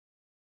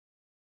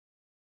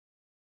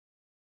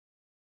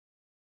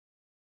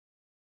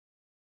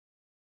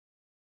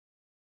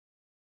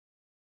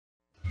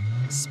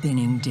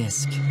spinning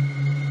disk.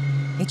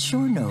 It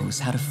sure knows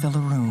how to fill a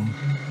room.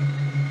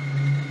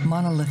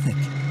 Monolithic,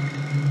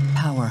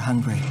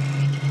 power-hungry,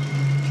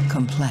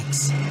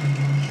 complex,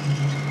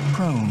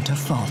 prone to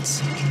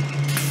faults.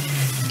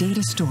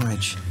 Data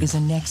storage is a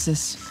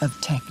nexus of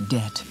tech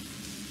debt.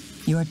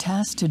 You're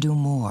tasked to do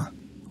more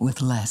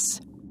with less.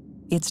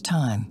 It's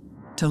time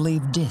to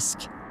leave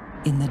disk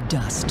in the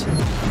dust.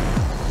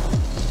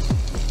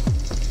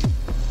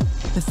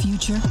 The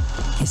future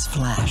is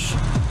flash.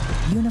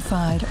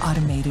 Unified,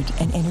 automated,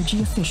 and energy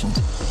efficient.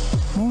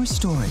 More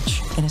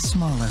storage in a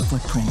smaller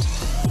footprint.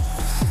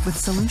 With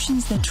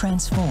solutions that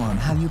transform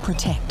how you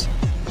protect,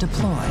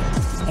 deploy,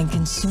 and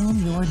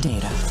consume your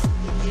data.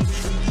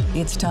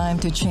 It's time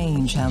to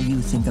change how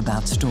you think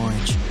about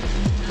storage.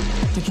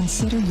 To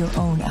consider your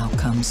own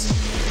outcomes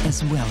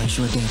as well as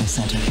your data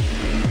center.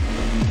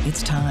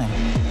 It's time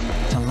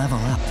to level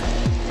up.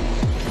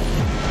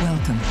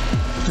 Welcome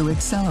to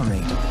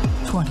Accelerate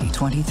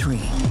 2023.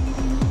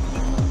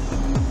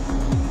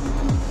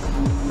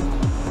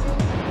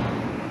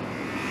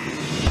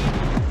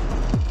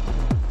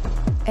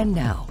 And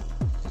now,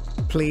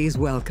 please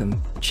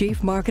welcome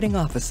Chief Marketing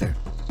Officer,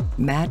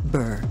 Matt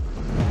Burr.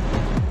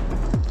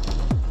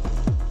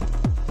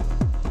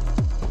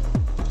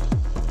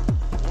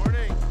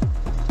 Morning.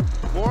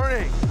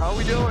 Morning. How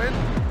we doing?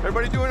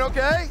 Everybody doing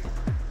okay?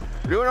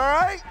 Doing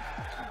all right?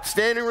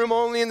 Standing room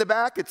only in the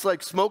back. It's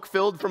like smoke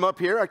filled from up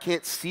here. I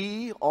can't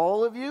see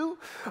all of you.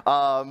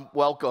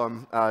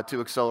 Welcome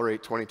to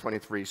Accelerate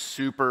 2023.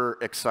 Super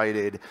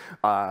excited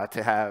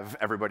to have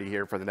everybody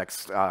here for the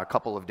next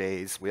couple of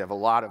days. We have a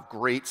lot of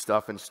great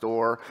stuff in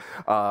store.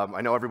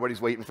 I know everybody's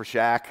waiting for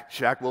Shaq.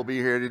 Shaq will be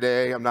here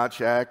today. I'm not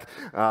Shaq,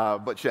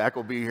 but Shaq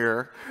will be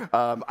here.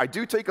 I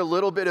do take a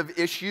little bit of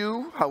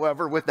issue,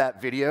 however, with that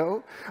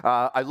video.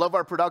 I love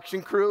our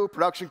production crew.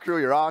 Production crew,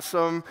 you're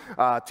awesome.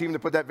 Team that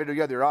put that video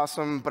together, you're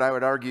awesome. But I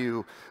would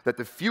argue that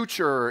the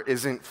future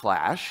isn't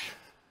Flash.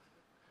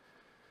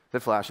 The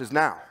Flash is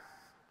now.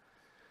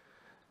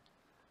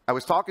 I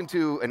was talking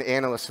to an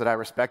analyst that I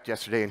respect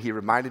yesterday, and he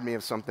reminded me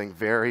of something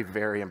very,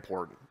 very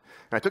important.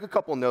 And I took a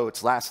couple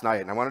notes last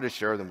night, and I wanted to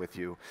share them with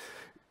you.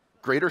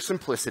 Greater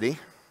simplicity,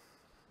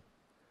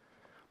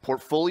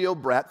 portfolio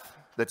breadth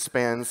that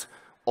spans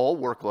all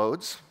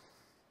workloads,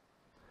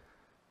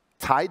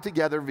 tied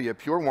together via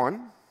Pure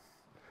One,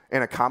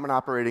 and a common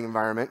operating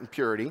environment and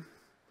Purity.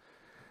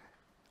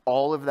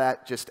 All of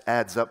that just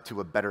adds up to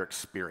a better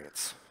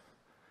experience.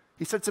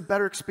 He said it's a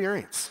better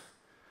experience.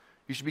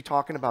 You should be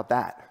talking about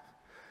that.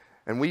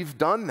 And we've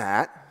done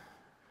that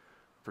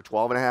for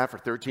 12 and a half or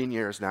 13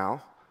 years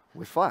now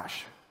with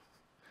Flash.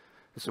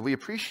 And so we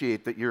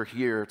appreciate that you're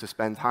here to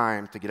spend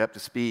time to get up to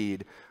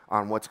speed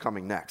on what's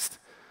coming next.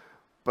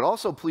 But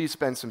also please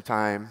spend some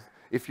time,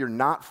 if you're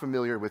not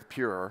familiar with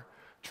Pure,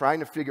 trying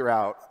to figure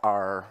out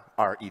our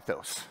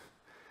ethos.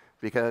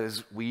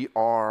 Because we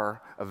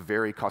are a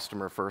very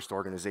customer-first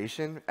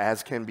organization,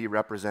 as can be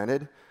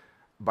represented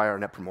by our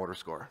Net Promoter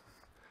Score.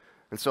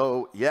 And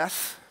so,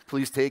 yes,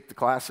 please take the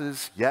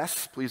classes.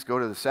 Yes, please go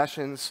to the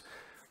sessions.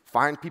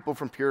 Find people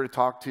from Pure to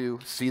talk to,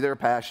 see their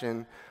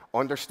passion,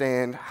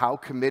 understand how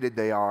committed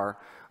they are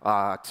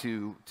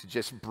to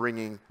just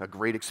bringing a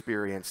great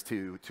experience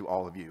to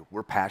all of you.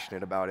 We're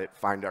passionate about it.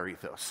 Find our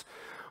ethos.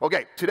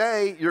 Okay,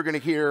 today you're going to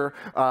hear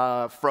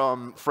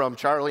from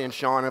Charlie and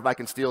Sean, if I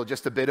can steal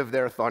just a bit of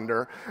their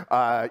thunder.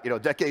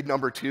 Decade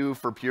number 2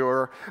 for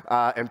Pure,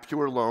 and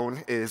Pure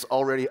Loan is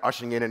already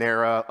ushering in an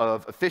era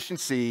of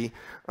efficiency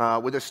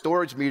with a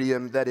storage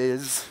medium that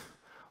is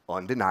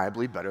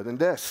undeniably better than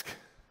disk.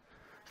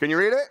 Can you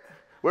read it?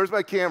 Where's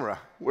my camera?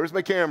 Where's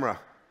my camera?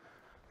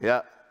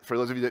 Yeah. For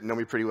those of you that know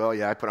me pretty well,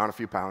 yeah, I put on a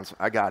few pounds.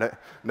 I got it.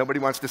 Nobody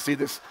wants to see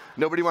this.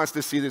 Nobody wants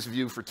to see this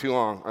view for too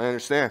long. I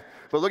understand.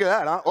 But look at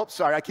that. Huh? Oh,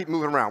 sorry, I keep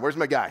moving around. Where's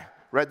my guy?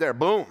 Right there.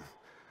 Boom.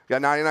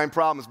 Got 99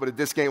 problems, but a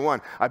disk ain't one.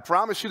 I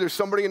promise you there's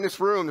somebody in this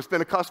room that's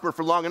been a customer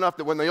for long enough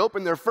that when they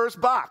open their first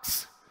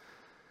box,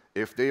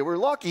 if they were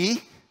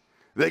lucky,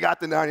 they got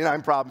the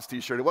 99 problems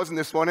t-shirt. It wasn't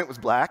this one. It was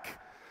black.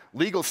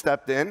 Legal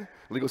stepped in.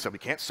 Legal said, we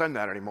can't send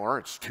that anymore.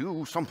 It's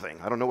too something.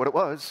 I don't know what it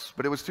was,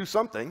 but it was too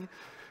something.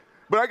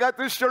 But I got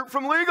this shirt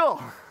from Legal.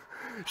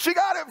 She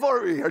got it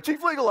for me, our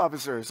chief legal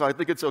officer. So I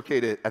think it's okay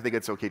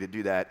to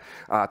do that,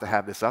 to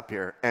have this up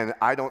here. And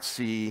I don't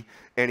see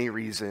any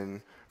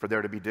reason for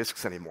there to be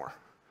disks anymore.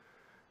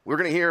 We're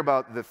going to hear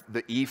about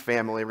the E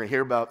family. We're going to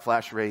hear about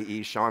FlashArray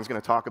E. Sean's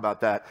going to talk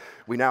about that.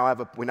 We now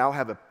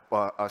have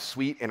a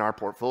suite in our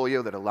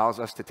portfolio that allows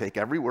us to take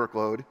every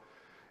workload,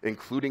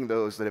 including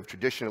those that have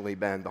traditionally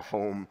been the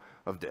home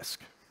of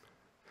disk.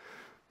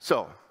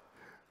 So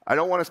I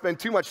don't want to spend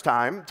too much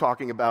time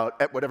talking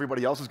about what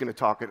everybody else is going to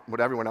talk, what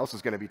everyone else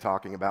is going to be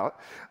talking about,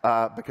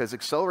 because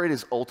Accelerate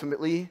is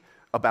ultimately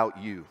about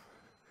you.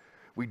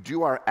 We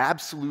do our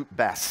absolute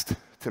best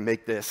to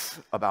make this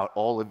about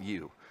all of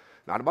you,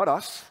 not about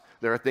us.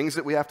 There are things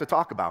that we have to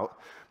talk about,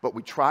 but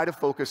we try to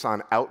focus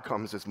on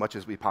outcomes as much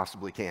as we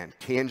possibly can,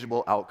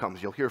 tangible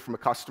outcomes. You'll hear from a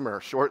customer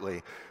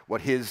shortly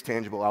what his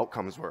tangible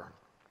outcomes were.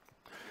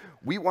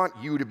 We want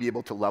you to be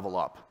able to level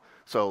up.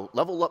 So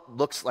level up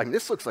looks like,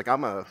 this looks like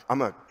I'm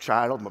a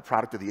child, I'm a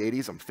product of the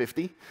 80s, I'm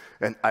 50,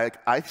 and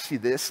I see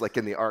this like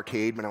in the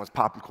arcade when I was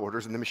popping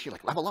quarters in the machine,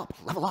 like level up,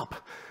 level up.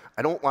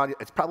 I don't want it,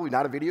 it's probably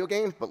not a video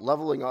game, but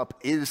leveling up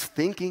is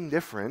thinking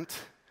different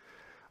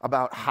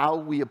about how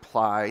we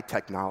apply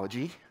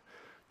technology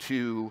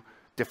to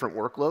different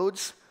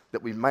workloads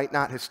that we might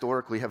not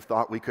historically have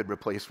thought we could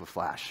replace with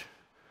Flash.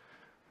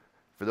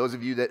 For those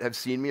of you that have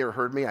seen me or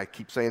heard me, I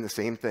keep saying the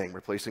same thing,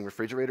 replacing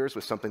refrigerators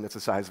with something that's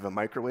the size of a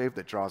microwave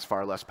that draws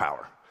far less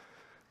power.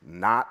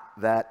 Not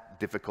that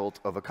difficult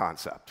of a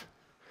concept.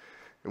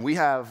 And we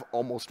have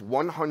almost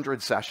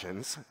 100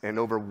 sessions and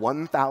over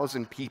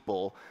 1,000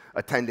 people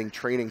attending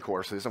training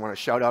courses. I want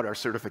to shout out our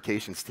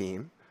certifications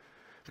team,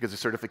 because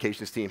the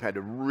certifications team had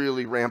to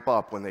really ramp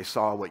up when they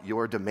saw what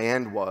your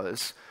demand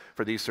was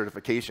for these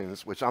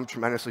certifications, which I'm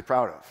tremendously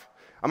proud of.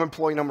 I'm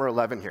employee number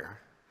 11 here.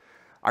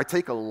 I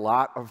take a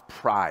lot of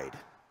pride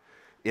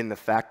in the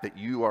fact that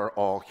you are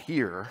all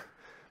here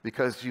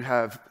because you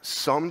have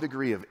some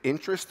degree of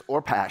interest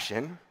or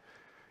passion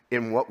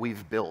in what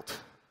we've built.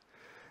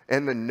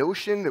 And the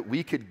notion that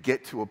we could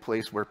get to a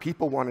place where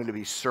people wanted to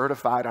be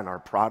certified on our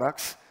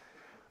products,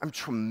 I'm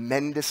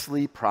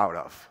tremendously proud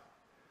of.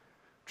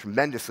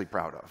 Tremendously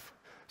proud of.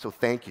 So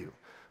thank you.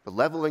 But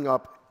leveling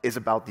up is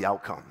about the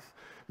outcome.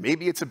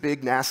 Maybe it's a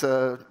big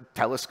NASA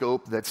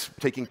telescope that's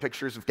taking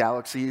pictures of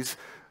galaxies,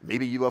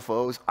 maybe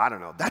UFOs, I don't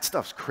know. That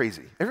stuff's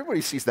crazy.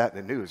 Everybody sees that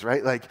in the news,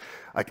 right? Like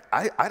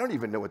I don't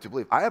even know what to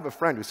believe. I have a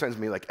friend who sends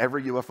me like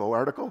every UFO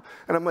article,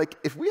 and I'm like,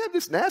 if we had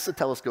this NASA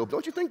telescope,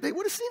 don't you think they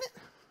would have seen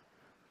it?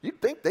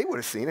 You'd think they would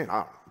have seen it.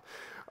 I don't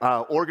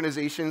know.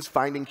 Organizations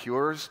finding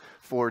cures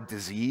for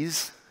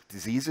diseases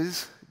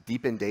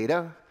deep in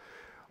data,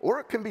 or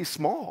it can be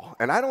small.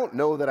 And I don't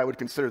know that I would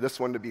consider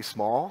this one to be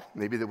small.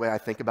 Maybe the way I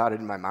think about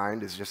it in my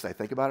mind is just I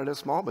think about it as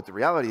small, but the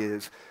reality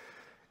is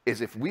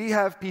if we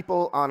have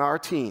people on our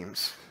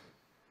teams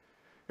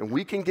and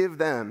we can give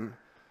them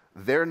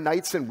their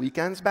nights and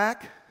weekends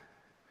back,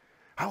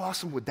 how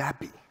awesome would that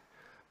be?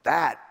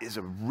 That is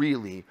a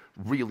really,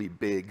 really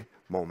big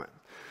moment.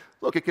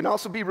 Look, it can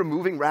also be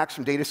removing racks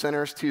from data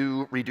centers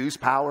to reduce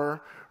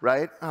power,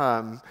 right?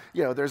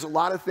 There's a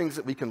lot of things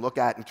that we can look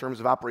at in terms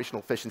of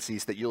operational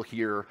efficiencies that you'll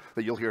hear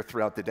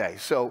throughout the day.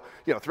 So,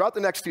 throughout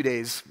the next 2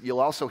 days, you'll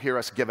also hear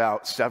us give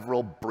out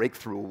several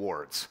breakthrough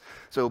awards.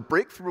 So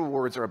breakthrough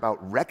awards are about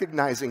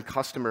recognizing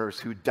customers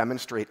who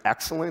demonstrate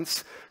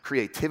excellence,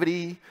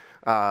 creativity,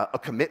 a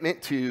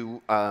commitment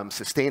to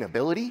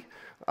sustainability,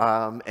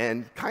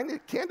 and kind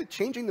of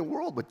changing the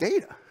world with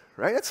data.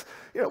 Right?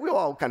 We've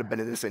all kind of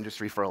been in this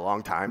industry for a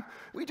long time.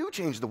 We do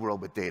change the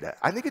world with data.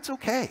 I think it's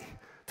okay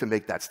to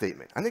make that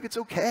statement. I think it's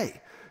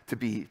okay to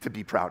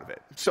be proud of it.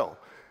 So,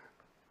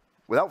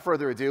 without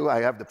further ado,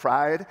 I have the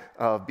pride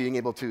of being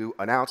able to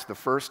announce the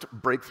first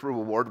Breakthrough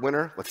Award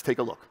winner. Let's take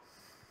a look.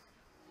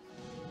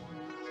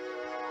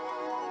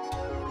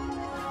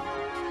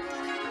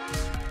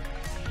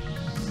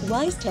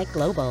 WiseTech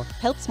Global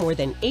helps more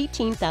than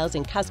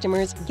 18,000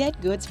 customers get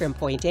goods from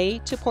point A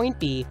to point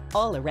B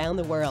all around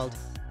the world.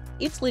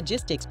 Its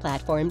logistics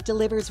platform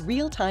delivers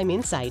real-time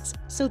insights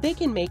so they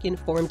can make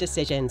informed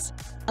decisions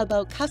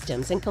about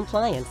customs and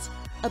compliance,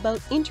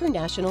 about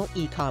international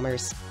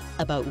e-commerce,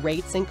 about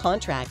rates and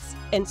contracts,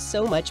 and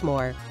so much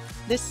more.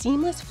 The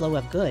seamless flow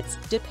of goods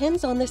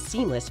depends on the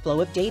seamless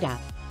flow of data.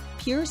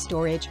 Pure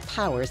Storage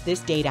powers this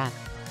data,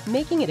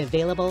 making it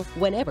available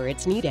whenever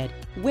it's needed,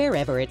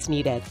 wherever it's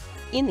needed,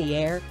 in the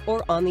air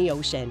or on the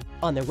ocean,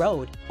 on the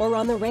road or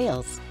on the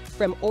rails,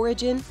 from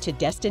origin to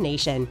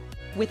destination.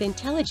 With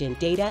intelligent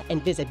data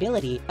and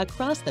visibility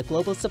across the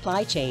global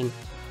supply chain,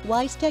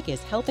 WiseTech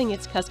is helping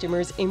its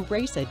customers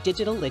embrace a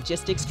digital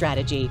logistics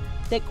strategy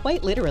that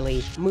quite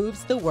literally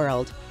moves the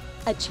world.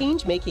 A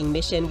change-making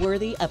mission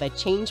worthy of a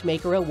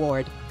Changemaker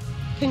Award.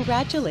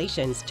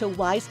 Congratulations to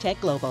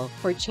WiseTech Global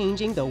for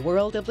changing the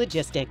world of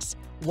logistics,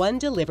 one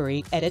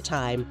delivery at a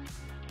time.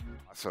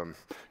 Awesome.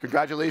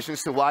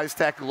 Congratulations to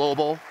WiseTech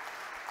Global.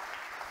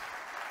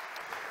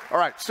 All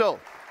right, so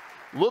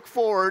look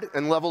forward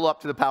and level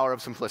up to the power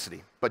of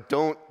simplicity, but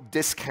don't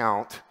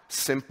discount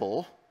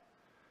simple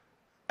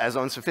as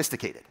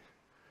unsophisticated,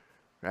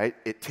 right?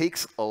 It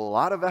takes a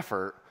lot of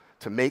effort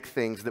to make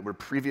things that were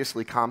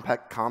previously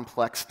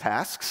complex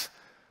tasks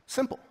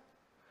simple.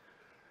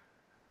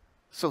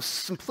 So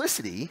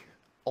simplicity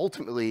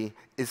ultimately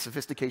is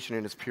sophistication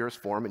in its purest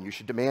form, and you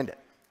should demand it.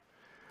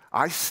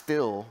 I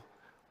still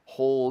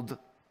hold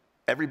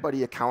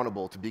everybody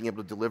accountable to being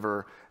able to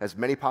deliver as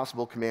many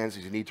possible commands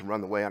as you need to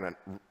run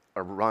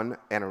run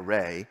an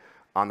array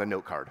on the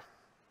note card.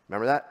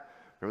 Remember that?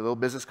 Remember the little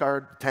business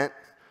card, the tent?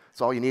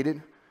 That's all you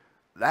needed?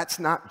 That's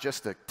not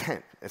just a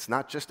tent. It's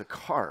not just a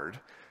card.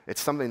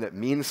 It's something that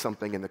means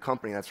something in the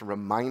company. That's a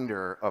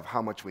reminder of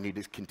how much we need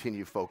to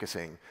continue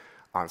focusing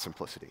on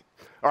simplicity.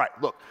 All right,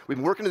 look, we've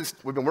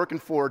been working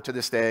forward to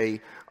this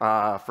day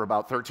for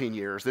about 13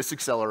 years. This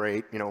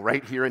Accelerate,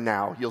 right here and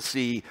now, you'll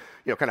see,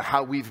 kind of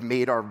how we've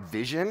made our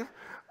vision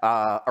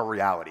a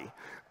reality.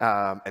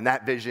 And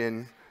that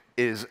vision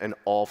is an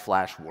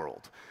all-flash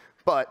world.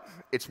 But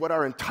it's what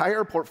our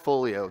entire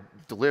portfolio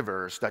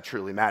delivers that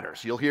truly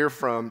matters. You'll hear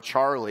from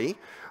Charlie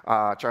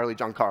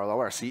Giancarlo,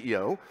 our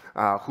CEO,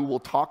 who will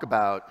talk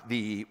about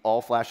the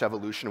all-flash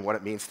evolution and what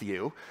it means to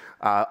you.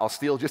 I'll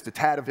steal just a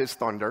tad of his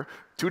thunder.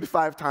 2 to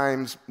 5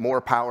 times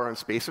more power and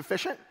space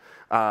efficient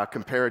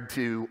compared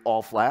to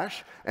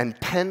all-flash, and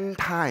 10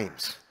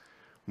 times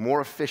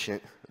more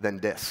efficient than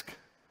disk.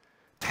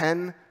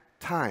 10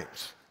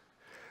 times.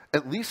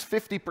 At least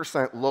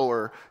 50%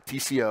 lower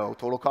TCO,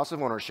 total cost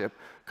of ownership,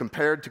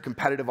 compared to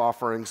competitive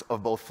offerings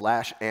of both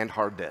flash and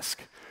hard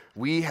disk.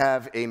 We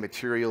have a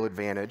material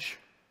advantage.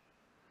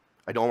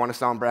 I don't want to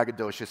sound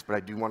braggadocious, but I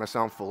do want to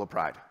sound full of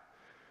pride.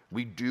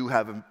 We do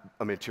have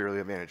a material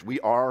advantage. We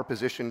are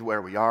positioned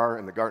where we are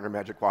in the Gartner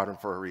Magic Quadrant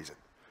for a reason.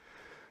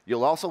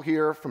 You'll also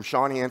hear from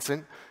Sean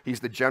Hansen. He's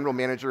the general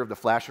manager of the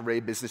Flash Array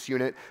business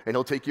unit, and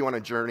he'll take you on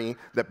a journey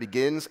that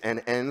begins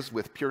and ends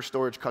with Pure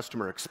Storage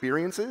customer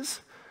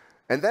experiences.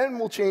 And then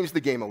we'll change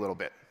the game a little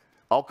bit.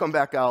 I'll come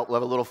back out, we'll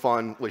have a little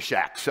fun with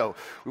Shaq. So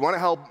we want to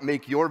help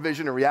make your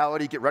vision a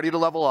reality. Get ready to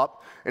level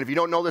up. And if you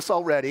don't know this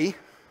already,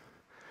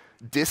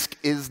 disk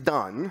is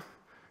done,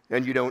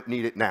 and you don't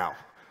need it now.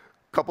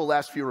 Couple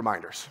last few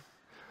reminders.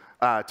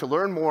 To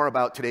learn more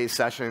about today's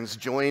sessions,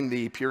 join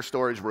the Pure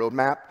Storage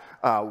roadmap,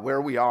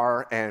 where we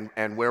are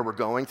and where we're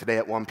going today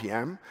at 1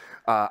 p.m.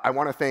 I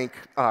want to thank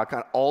kind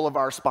of all of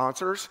our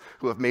sponsors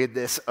who have made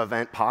this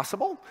event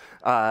possible.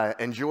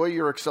 Enjoy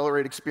your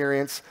Accelerate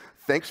experience.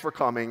 Thanks for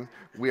coming.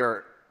 We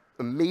are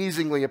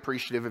amazingly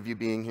appreciative of you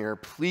being here.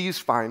 Please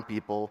find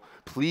people.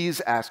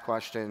 Please ask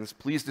questions.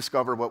 Please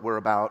discover what we're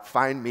about.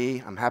 Find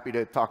me. I'm happy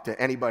to talk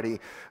to anybody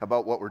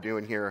about what we're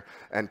doing here.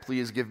 And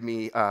please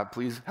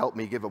help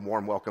me give a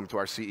warm welcome to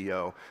our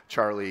CEO,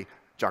 Charlie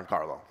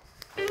Giancarlo.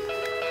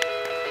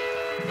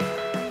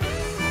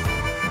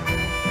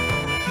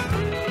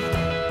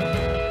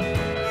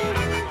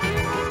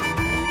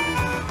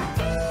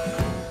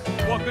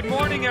 Well, good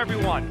morning,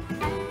 everyone.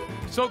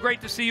 So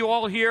great to see you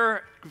all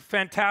here.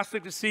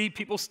 Fantastic to see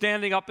people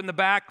standing up in the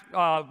back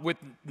with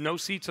no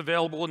seats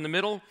available in the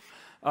middle.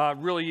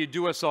 Really, you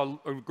do us a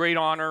great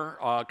honor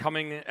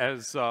coming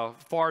as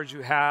far as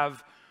you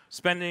have,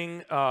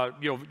 spending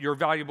your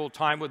valuable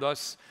time with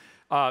us.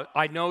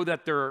 I know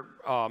that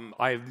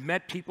I've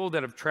met people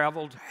that have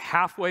traveled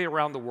halfway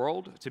around the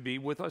world to be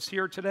with us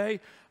here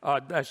today.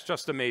 That's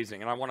just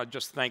amazing, and I want to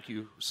just thank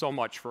you so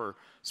much for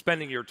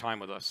spending your time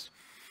with us.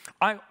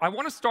 I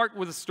want to start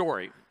with a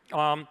story.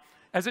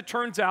 As it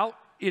turns out,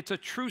 it's a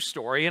true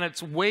story, and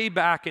it's way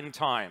back in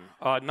time,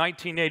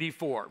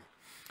 1984.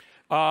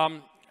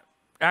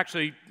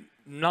 Actually,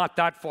 not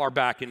that far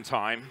back in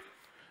time,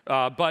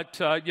 but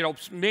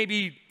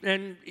maybe,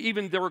 and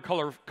even there were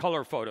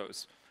color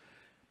photos.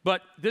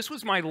 But this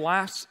was my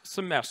last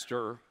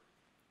semester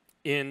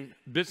in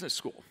business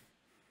school,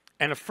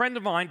 and a friend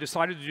of mine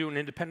decided to do an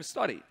independent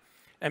study.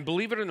 And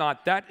believe it or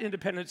not, that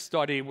independent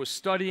study was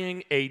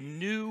studying a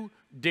new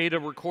data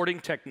recording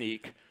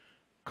technique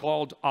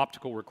called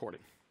optical recording.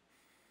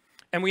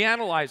 And we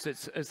analyzed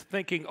it as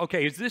thinking,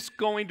 okay, is this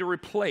going to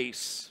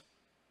replace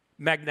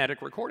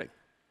magnetic recording?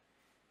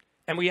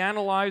 And we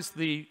analyzed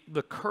the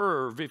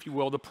curve, if you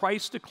will, the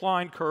price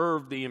decline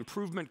curve, the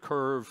improvement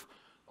curve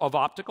of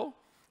optical,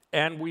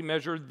 and we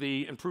measured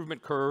the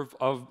improvement curve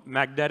of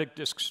magnetic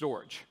disk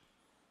storage.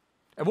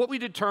 And what we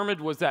determined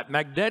was that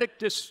magnetic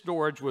disk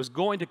storage was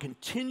going to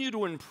continue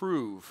to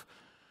improve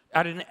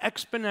at an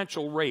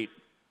exponential rate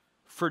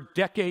for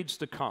decades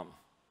to come,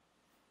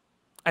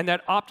 and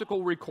that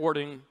optical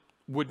recording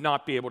would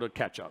not be able to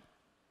catch up.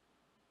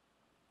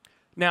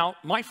 Now,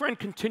 my friend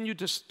continued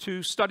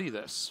to study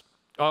this,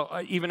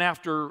 even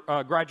after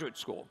graduate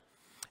school.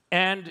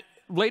 And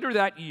later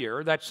that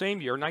year, that same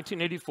year,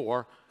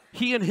 1984,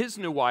 he and his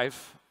new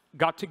wife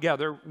got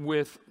together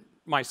with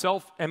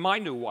myself and my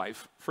new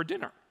wife for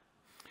dinner.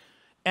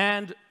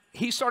 And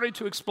he started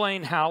to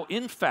explain how,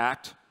 in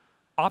fact,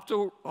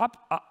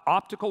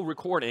 optical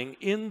recording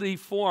in the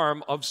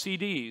form of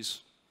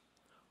CDs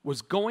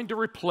was going to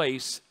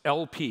replace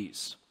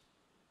LPs,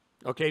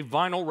 okay,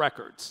 vinyl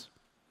records.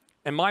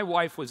 And my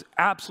wife was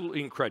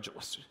absolutely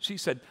incredulous. She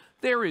said,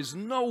 there is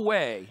no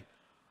way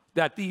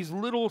that these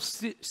little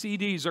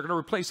CDs are going to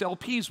replace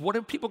LPs. What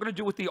are people going to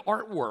do with the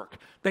artwork?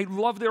 They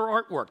love their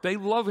artwork. They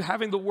love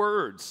having the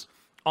words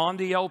on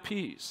the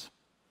LPs.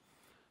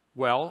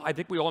 Well, I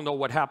think we all know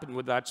what happened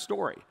with that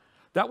story.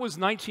 That was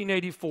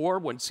 1984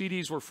 when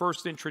CDs were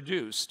first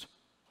introduced.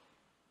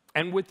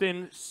 And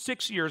within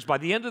 6 years, by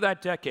the end of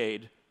that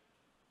decade,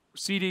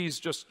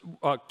 CDs just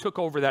took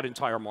over that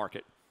entire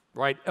market,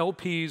 right?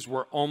 LPs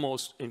were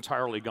almost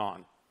entirely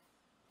gone.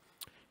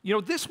 You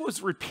know, this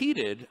was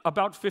repeated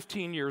about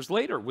 15 years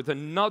later with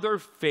another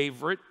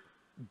favorite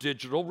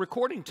digital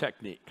recording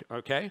technique,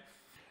 okay?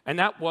 And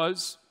that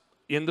was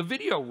in the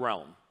video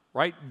realm,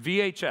 right?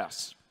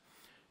 VHS.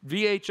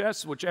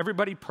 VHS, which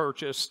everybody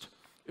purchased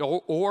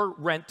or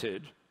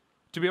rented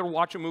to be able to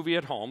watch a movie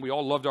at home. We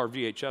all loved our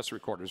VHS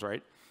recorders,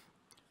 right?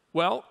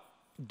 Well,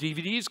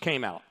 DVDs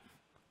came out.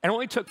 And it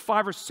only took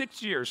 5 or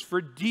 6 years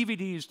for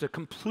DVDs to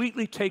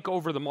completely take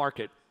over the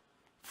market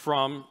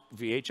from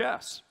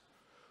VHS.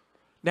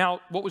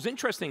 Now, what was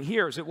interesting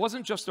here is it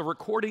wasn't just the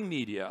recording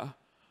media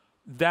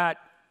that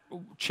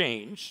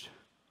changed,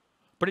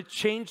 but it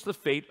changed the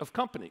fate of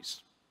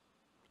companies.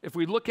 If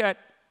we look at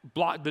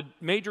the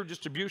major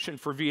distribution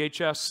for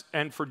VHS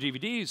and for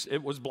DVDs,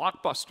 it was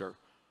Blockbuster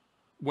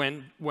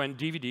when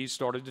DVDs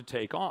started to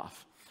take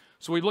off.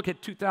 So we look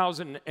at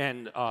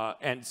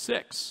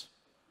 2006,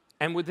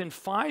 and within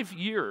 5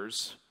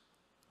 years,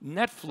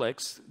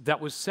 Netflix that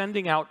was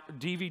sending out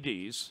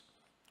DVDs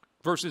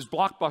versus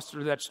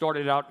Blockbuster that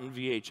started out in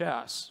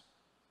VHS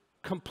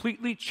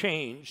completely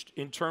changed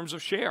in terms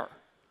of share.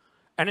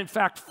 And in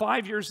fact,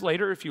 5 years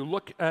later, if you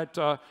look at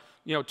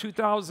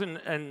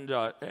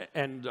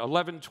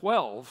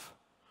 2011-12,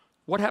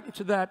 what happened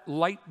to that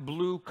light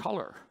blue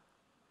color?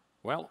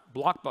 Well,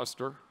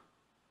 Blockbuster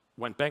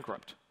went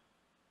bankrupt.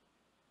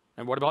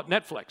 And what about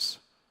Netflix?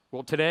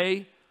 Well,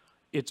 today,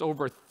 it's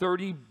over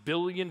 $30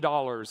 billion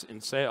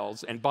in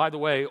sales, and by the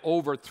way,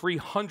 over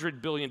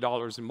 $300 billion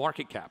in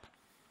market cap.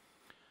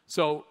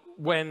 So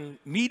when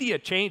media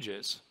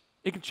changes,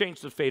 it can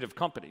change the fate of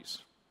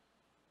companies.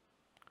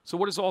 So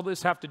what does all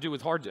this have to do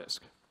with hard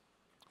disk?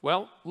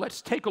 Well,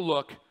 let's take a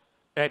look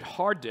at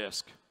hard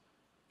disk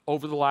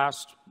over the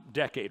last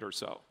decade or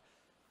so.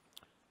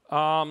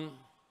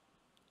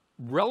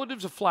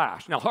 Relative to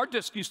flash. Now, hard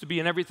disk used to be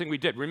in everything we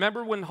did.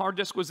 Remember when hard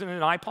disk was in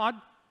an iPod?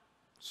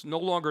 It's no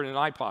longer in an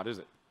iPod, is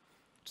it?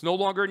 It's no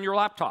longer in your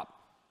laptop.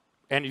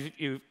 And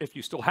if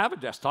you still have a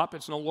desktop,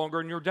 it's no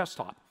longer in your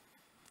desktop.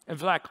 In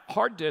fact,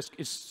 hard disk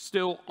is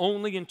still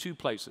only in 2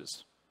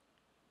 places: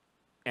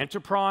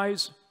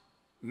 enterprise,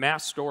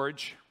 mass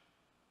storage,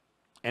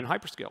 and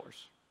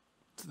hyperscalers.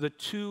 It's the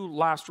 2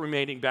 last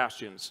remaining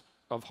bastions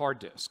of hard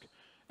disk.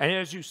 And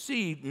as you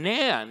see,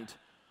 NAND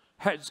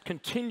has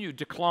continued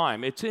to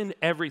climb. It's in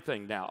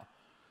everything now,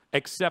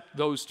 except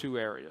those 2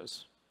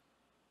 areas.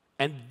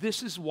 And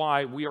this is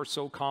why we are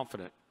so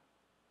confident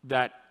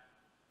that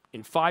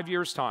in 5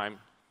 years' time,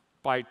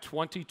 by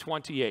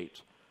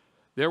 2028,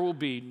 there will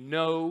be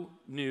no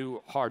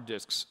new hard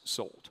disks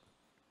sold.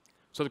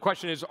 So the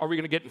question is, are we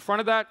going to get in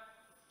front of that,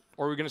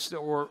 or are we going to,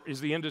 or is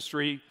the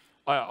industry,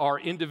 are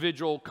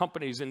individual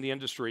companies in the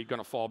industry going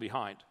to fall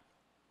behind?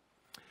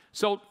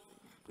 So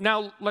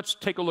now let's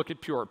take a look at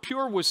Pure.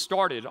 Pure was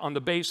started on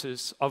the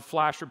basis of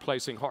flash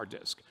replacing hard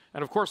disk.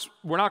 And of course,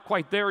 we're not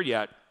quite there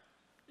yet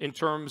in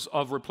terms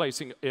of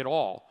replacing it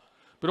all.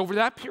 But over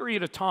that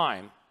period of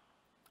time,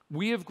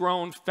 we have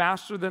grown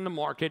faster than the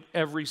market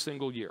every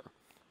single year.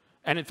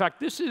 And in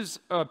fact, this is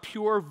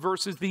Pure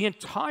versus the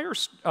entire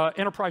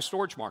enterprise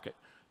storage market,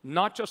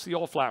 not just the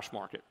all-flash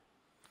market.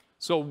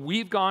 So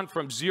we've gone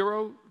from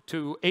 0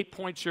 to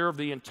 8-point share of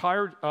the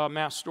entire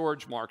mass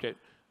storage market,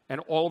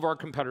 and all of our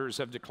competitors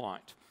have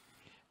declined.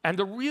 And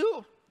the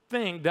real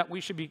thing that we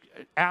should be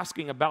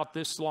asking about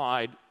this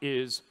slide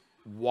is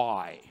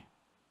why?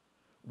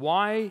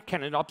 Why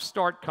can an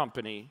upstart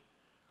company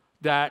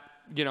that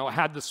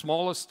had the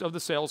smallest of the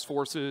sales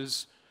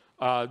forces,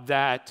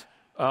 that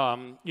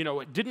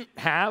it didn't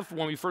have,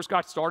 when we first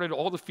got started,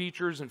 all the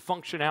features and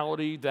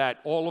functionality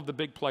that all of the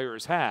big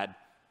players had,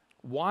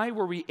 why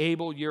were we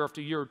able year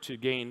after year to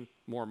gain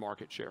more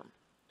market share?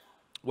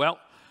 Well,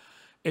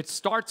 it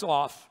starts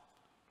off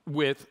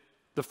with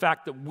the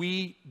fact that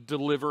we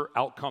deliver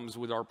outcomes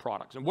with our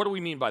products. And what do we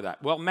mean by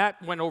that? Well,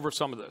 Matt went over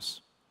some of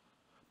this.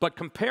 But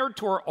compared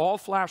to our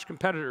all-flash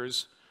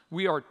competitors,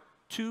 we are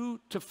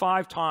 2 to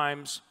 5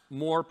 times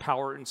more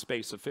power and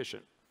space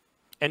efficient,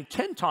 and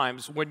 10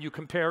 times when you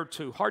compare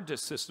to hard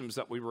disk systems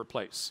that we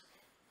replace.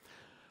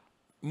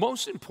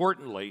 Most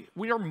importantly,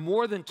 we are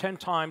more than 10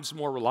 times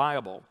more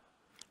reliable,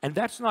 and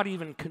that's not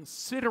even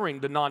considering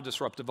the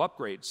non-disruptive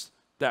upgrades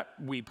that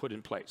we put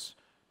in place.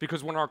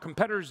 Because when our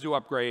competitors do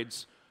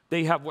upgrades,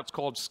 they have what's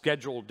called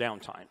scheduled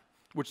downtime,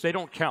 which they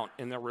don't count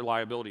in their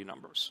reliability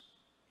numbers.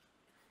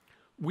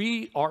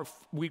 We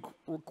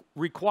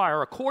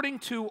require, according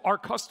to our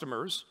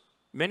customers,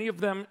 many of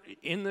them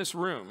in this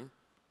room,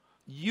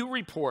 you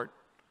report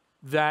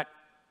that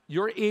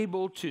you're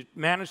able to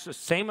manage the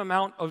same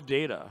amount of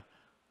data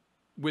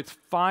with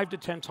 5 to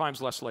 10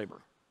 times less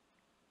labor.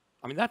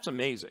 I mean, that's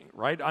amazing,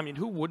 right? I mean,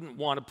 who wouldn't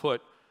want to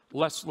put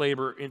less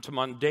labor into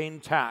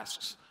mundane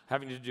tasks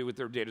having to do with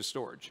their data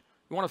storage?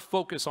 You want to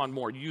focus on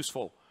more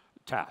useful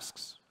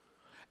tasks.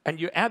 And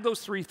you add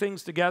those 3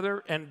 things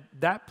together, and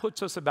that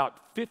puts us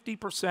about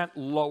 50%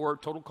 lower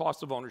total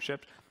cost of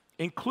ownership,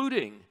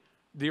 including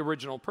the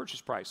original purchase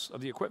price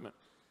of the equipment.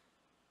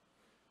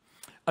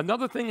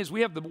 Another thing is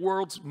we have the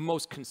world's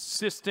most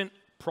consistent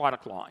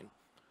product line.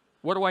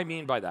 What do I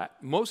mean by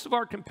that? Most of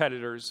our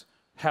competitors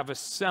have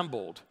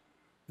assembled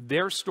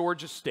their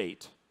storage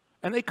estate,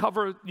 and they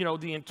cover,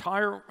 the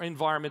entire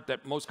environment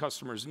that most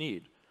customers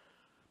need.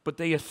 But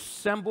they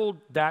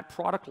assembled that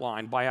product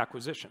line by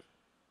acquisition.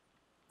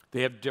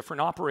 They have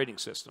different operating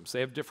systems. They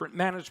have different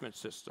management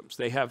systems.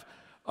 They have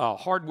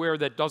hardware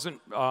that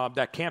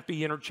that can't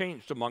be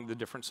interchanged among the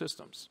different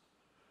systems.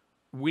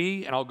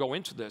 We, and I'll go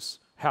into this,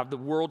 have the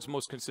world's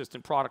most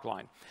consistent product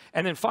line.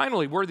 And then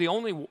finally, we're the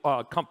only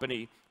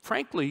company,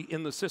 frankly,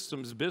 in the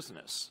systems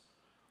business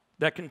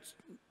that can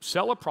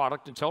sell a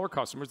product and tell our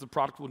customers the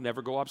product will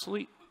never go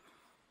obsolete.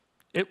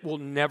 It will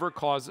never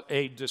cause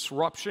a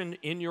disruption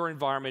in your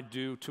environment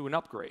due to an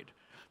upgrade.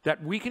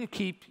 That we can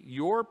keep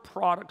your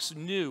products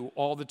new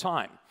all the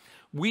time.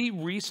 We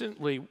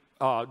recently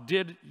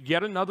did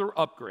yet another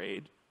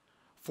upgrade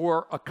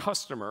for a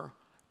customer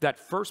that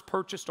first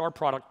purchased our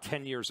product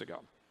 10 years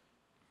ago.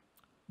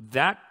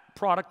 That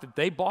product that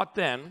they bought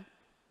then,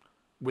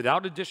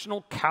 without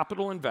additional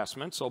capital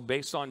investment, so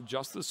based on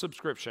just the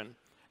subscription,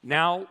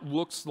 now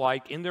looks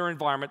like, in their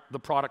environment, the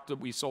product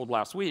that we sold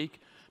last week,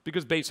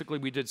 because basically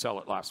we did sell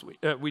it last week.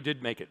 We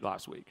did make it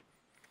last week.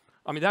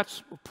 I mean,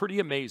 that's pretty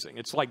amazing.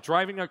 It's like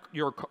driving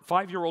your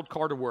 5-year-old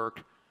car to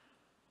work,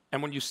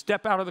 and when you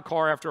step out of the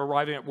car after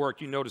arriving at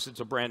work, you notice it's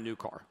a brand new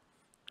car.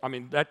 I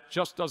mean, that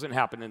just doesn't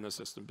happen in the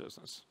system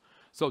business.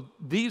 So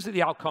these are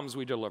the outcomes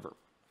we deliver.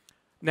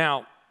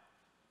 Now,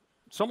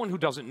 someone who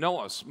doesn't know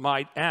us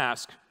might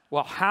ask,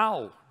 well,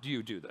 how do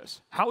you do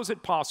this? How is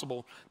it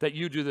possible that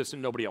you do this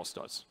and nobody else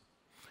does?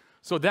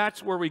 So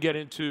that's where we get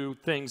into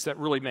things that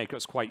really make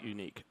us quite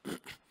unique.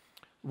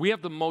 We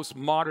have the most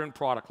modern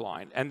product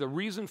line, and the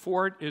reason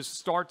for it is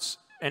starts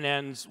and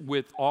ends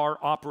with our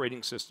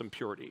operating system,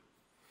 Purity.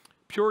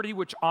 Purity,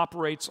 which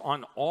operates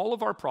on all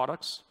of our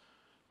products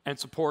and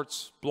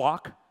supports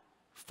block,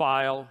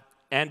 file,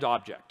 and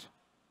object,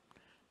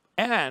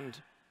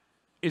 and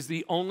is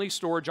the only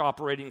storage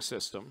operating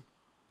system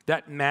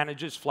that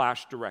manages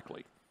flash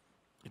directly.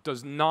 It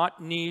does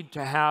not need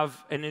to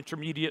have an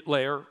intermediate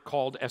layer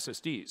called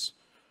SSDs.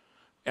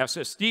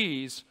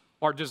 SSDs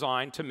are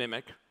designed to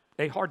mimic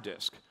a hard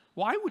disk.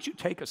 Why would you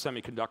take a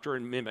semiconductor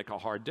and mimic a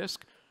hard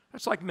disk?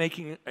 That's like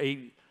making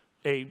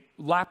a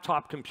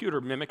laptop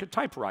computer mimic a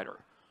typewriter.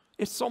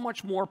 It's so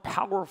much more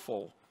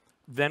powerful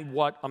than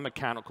what a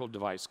mechanical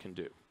device can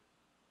do.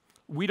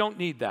 We don't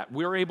need that.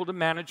 We're able to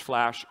manage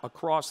flash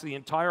across the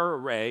entire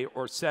array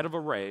or set of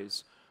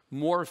arrays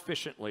more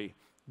efficiently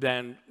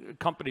than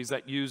companies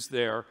that use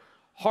their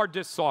hard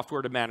disk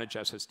software to manage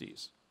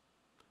SSDs.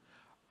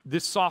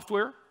 This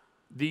software,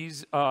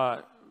 these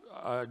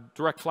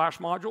direct flash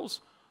modules,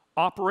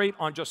 operate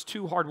on just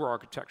 2 hardware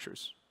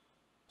architectures: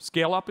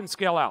 scale up and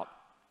scale out.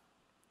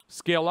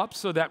 Scale up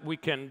so that we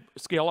can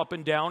scale up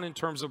and down in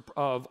terms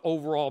of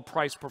overall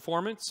price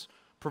performance,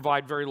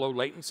 provide very low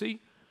latency.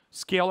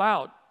 Scale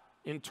out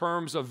in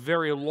terms of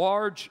very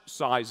large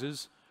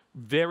sizes,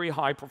 very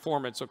high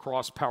performance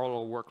across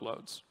parallel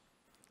workloads.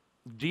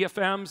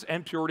 DFMs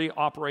and Purity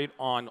operate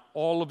on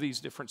all of these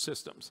different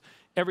systems.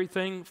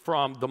 Everything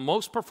from the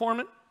most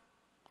performant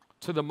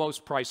to the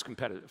most price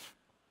competitive.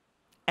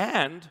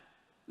 And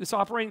this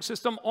operating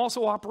system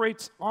also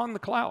operates on the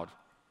cloud,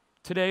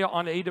 today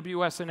on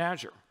AWS and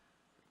Azure.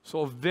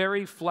 So a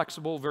very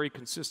flexible, very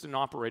consistent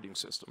operating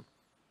system.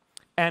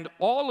 And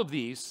all of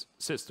these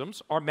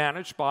systems are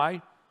managed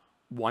by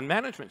one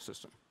management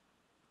system,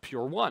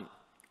 Pure One,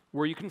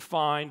 where you can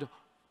find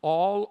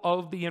all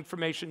of the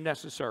information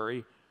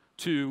necessary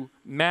to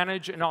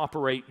manage and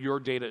operate your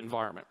data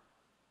environment.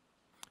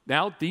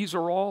 Now, these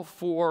are all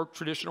for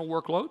traditional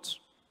workloads,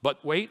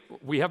 but wait,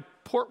 we have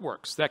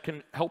Portworx that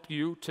can help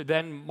you to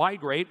then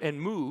migrate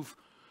and move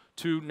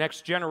to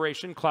next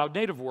generation cloud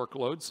native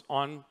workloads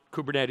on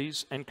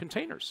Kubernetes and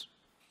containers,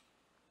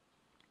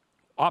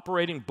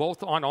 operating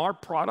both on our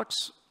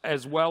products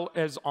as well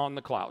as on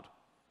the cloud.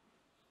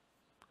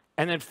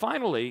 And then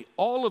finally,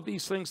 all of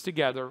these things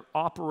together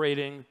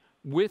operating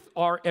with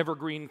our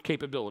evergreen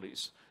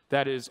capabilities.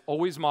 That is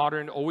always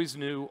modern, always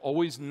new,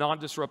 always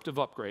non-disruptive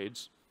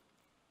upgrades.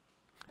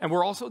 And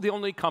we're also the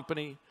only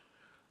company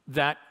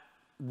that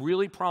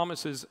really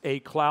promises a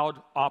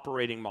cloud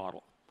operating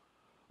model,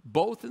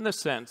 both in the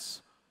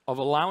sense of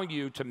allowing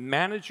you to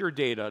manage your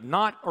data,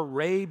 not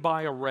array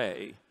by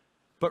array,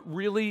 but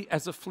really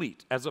as a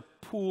fleet, as a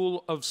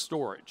pool of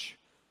storage,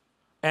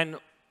 and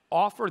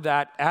offer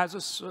that as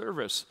a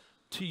service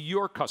to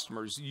your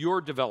customers,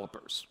 your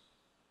developers,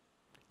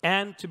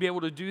 and to be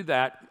able to do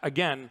that,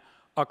 again,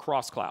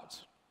 across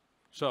clouds.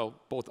 So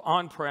both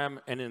on-prem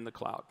and in the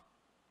cloud.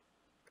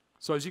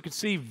 So as you can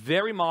see,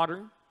 very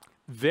modern,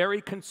 very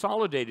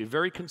consolidated,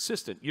 very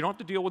consistent. You don't have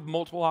to deal with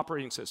multiple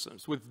operating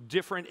systems, with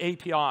different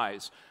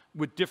APIs,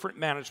 with different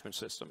management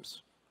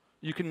systems.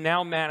 You can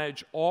now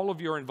manage all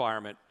of your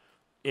environment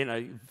in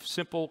a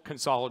simple,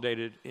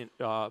 consolidated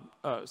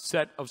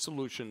set of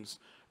solutions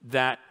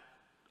that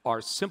are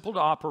simple to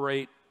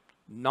operate,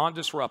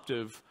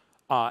 non-disruptive,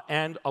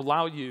 and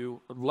allow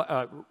you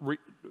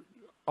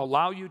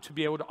to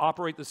be able to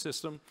operate the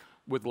system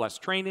with less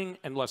training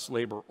and less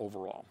labor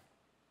overall.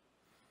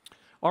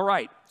 All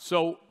right,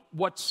 so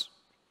let's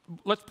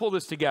pull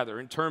this together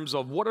in terms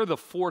of what are the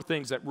 4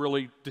 things that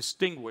really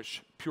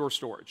distinguish Pure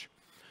Storage.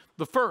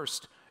 The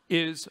first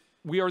is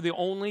we are the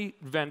only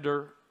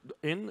vendor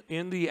in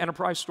the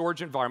enterprise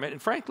storage environment,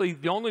 and frankly,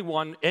 the only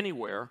one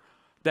anywhere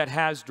that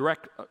has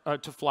direct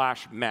to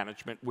flash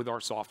management with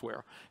our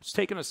software. It's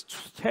taken us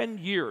 10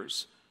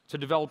 years to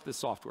develop this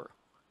software.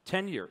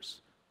 10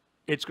 years.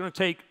 It's going to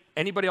take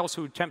anybody else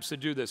who attempts to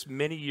do this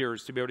many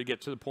years to be able to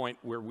get to the point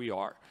where we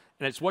are.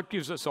 And it's what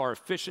gives us our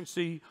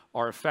efficiency,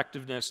 our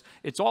effectiveness.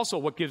 It's also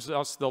what gives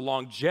us the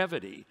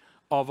longevity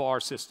of our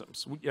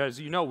systems. As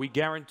you know, we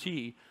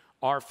guarantee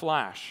our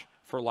flash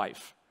for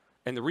life.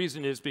 And the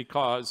reason is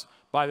because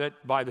by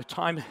the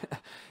time,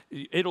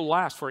 it'll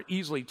last for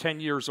easily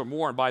 10 years or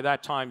more, and by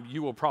that time,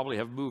 you will probably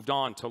have moved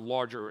on to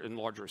larger and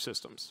larger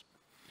systems.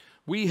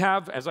 We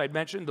have, as I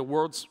mentioned, the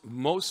world's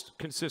most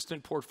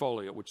consistent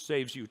portfolio, which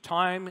saves you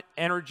time,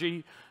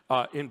 energy,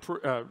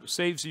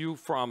 saves you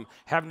from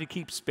having to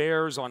keep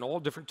spares on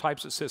all different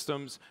types of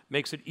systems,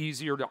 makes it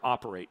easier to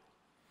operate.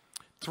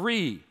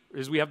 3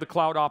 is we have the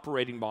cloud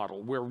operating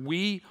model, where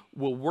we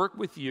will work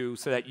with you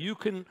so that you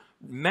can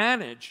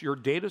manage your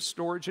data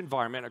storage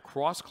environment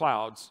across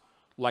clouds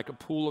like a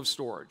pool of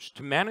storage,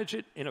 to manage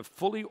it in a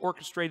fully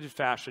orchestrated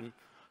fashion,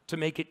 to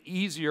make it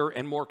easier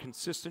and more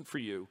consistent for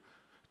you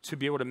to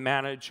be able to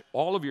manage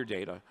all of your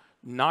data,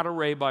 not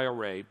array by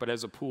array, but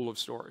as a pool of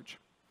storage.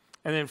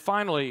 And then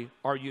finally,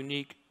 our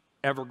unique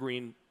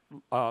evergreen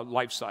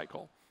life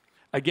cycle.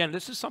 Again,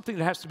 this is something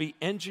that has to be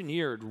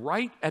engineered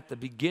right at the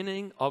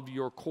beginning of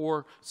your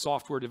core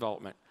software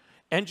development,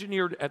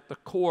 engineered at the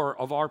core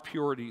of our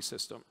Purity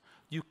system.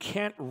 You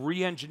can't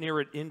re-engineer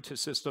it into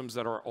systems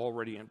that are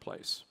already in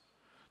place.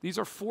 These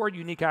are 4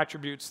 unique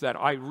attributes that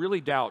I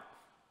really doubt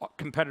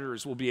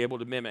competitors will be able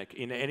to mimic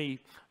in any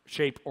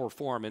shape or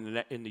form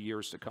in the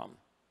years to come.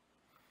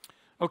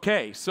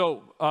 Okay,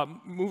 so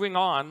moving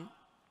on.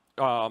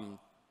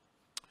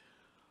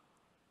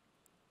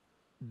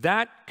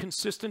 That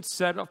consistent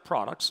set of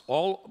products,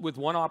 all with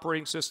one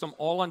operating system,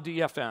 all on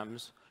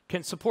DFMs,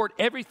 can support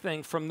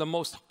everything from the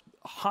most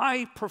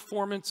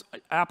high-performance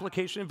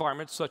application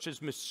environments, such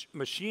as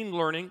machine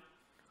learning,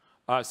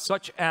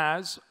 such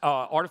as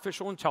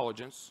artificial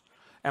intelligence,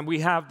 and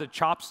we have the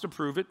chops to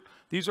prove it.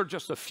 These are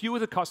just a few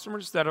of the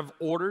customers that have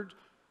ordered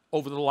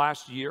over the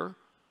last year,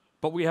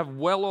 but we have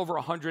well over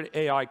 100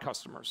 AI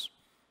customers.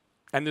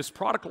 And this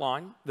product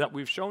line that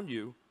we've shown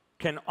you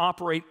can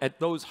operate at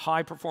those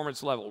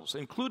high-performance levels,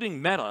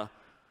 including Meta,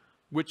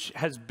 which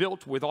has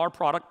built with our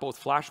product,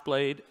 both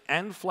FlashBlade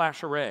and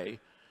FlashArray,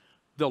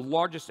 the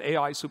largest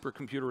AI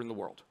supercomputer in the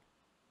world.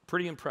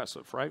 Pretty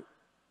impressive, right?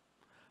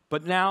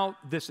 But now,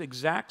 this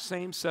exact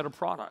same set of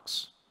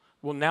products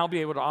will now be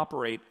able to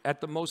operate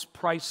at the most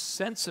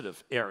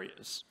price-sensitive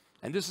areas.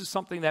 And this is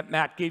something that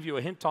Matt gave you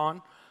a hint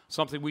on,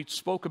 something we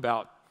spoke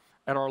about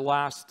at our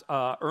last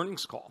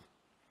earnings call.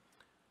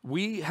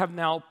 We have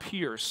now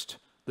pierced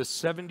the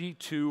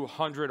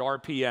 7,200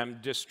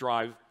 RPM disk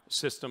drive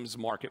systems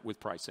market with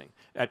pricing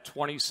at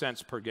 20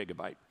 cents per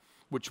gigabyte,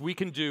 which we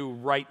can do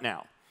right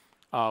now.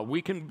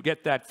 We can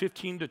get that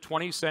 15 to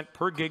 20 cent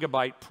per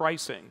gigabyte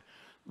pricing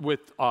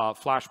with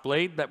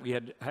FlashBlade that we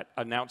had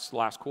announced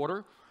last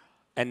quarter,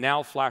 and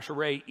now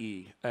FlashArray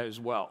E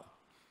as well.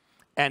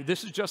 And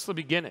this is just the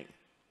beginning.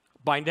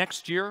 By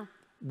next year,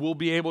 we'll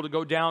be able to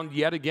go down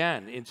yet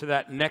again into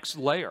that next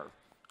layer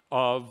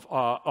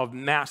of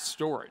mass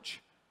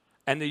storage.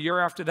 And the year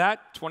after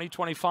that,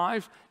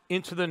 2025,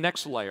 into the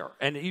next layer,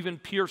 and even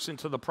pierce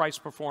into the price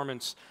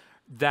performance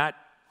that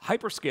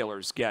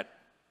hyperscalers get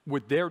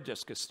with their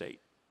disk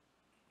estate.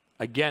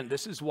 Again,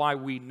 this is why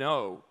we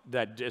know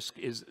that disk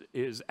is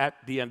at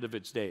the end of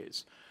its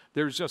days.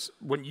 There's just,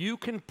 when you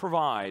can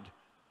provide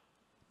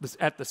this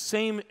at the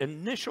same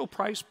initial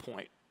price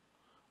point,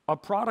 a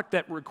product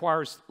that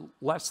requires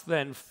less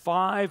than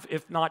 5,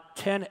 if not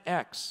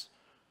 10x,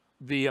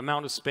 the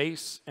amount of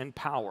space and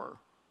power,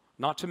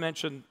 not to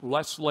mention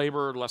less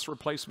labor, less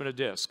replacement of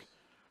disk,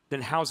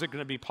 then how's it going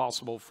to be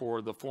possible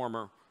for the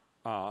former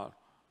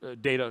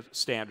data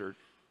standard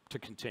to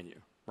continue,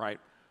 right?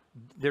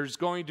 There's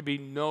going to be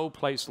no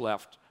place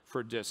left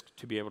for disk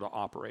to be able to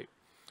operate.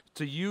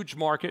 It's a huge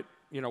market.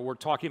 You know, we're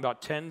talking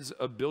about tens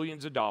of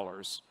billions of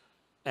dollars,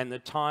 and the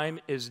time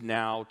is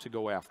now to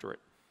go after it.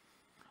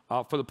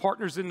 For the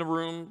partners in the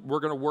room, we're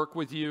going to work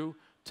with you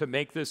to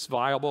make this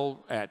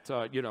viable at,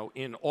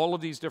 in all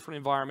of these different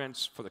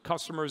environments. For the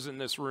customers in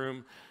this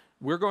room,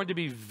 we're going to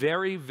be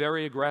very,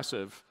 very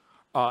aggressive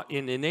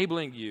in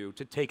enabling you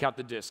to take out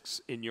the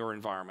disks in your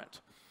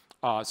environment.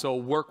 So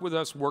work with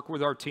us, work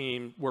with our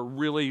team. We're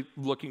really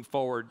looking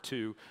forward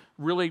to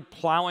really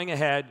plowing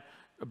ahead,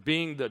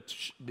 being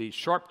the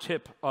sharp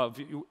tip of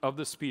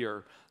the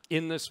spear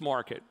in this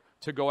market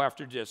to go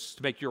after disks,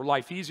 to make your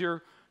life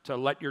easier, to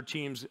let your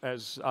teams,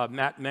 as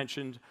Matt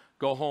mentioned,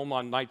 go home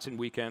on nights and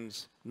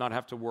weekends, not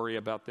have to worry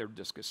about their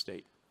disk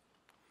estate.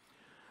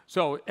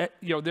 So,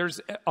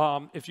 there's,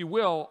 if you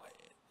will,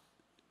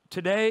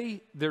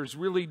 today, there's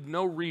really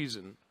no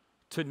reason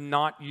to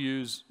not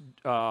use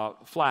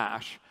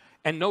Flash,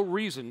 and no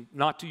reason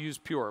not to use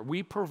Pure.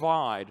 We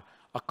provide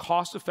a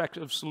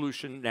cost-effective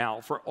solution now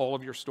for all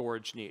of your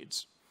storage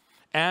needs.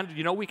 And,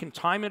 we can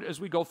time it as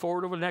we go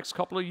forward over the next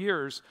couple of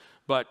years,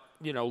 but,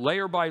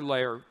 layer by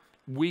layer,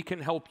 we can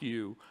help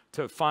you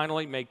to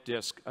finally make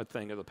disk a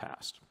thing of the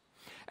past.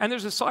 And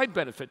there's a side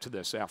benefit to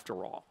this,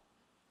 after all.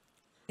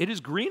 It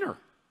is greener.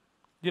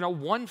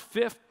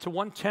 1/5 to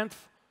 1/10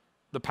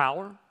 the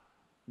power,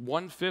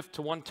 1/5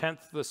 to 1/10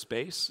 the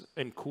space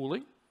and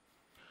cooling.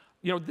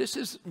 this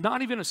is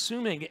not even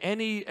assuming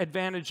any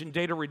advantage in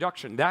data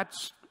reduction.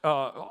 That's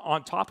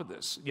on top of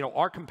this.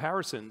 Our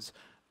comparisons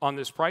on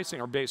this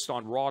pricing are based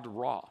on raw to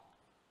raw.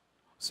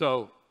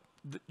 So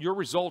your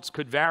results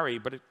could vary,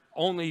 but it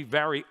only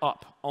vary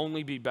up,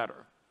 only be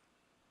better.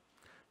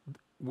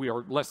 We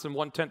are less than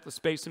 1/10 the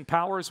space and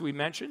power, as we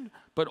mentioned,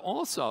 but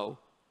also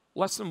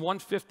less than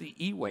 1/5 the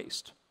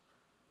e-waste.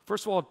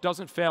 First of all, it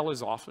doesn't fail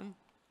as often.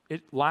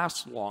 It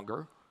lasts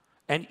longer.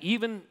 And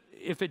even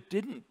if it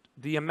didn't,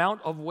 the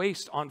amount of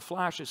waste on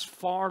flash is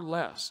far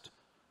less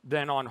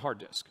than on hard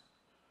disk.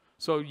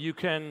 So you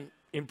can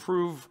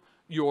improve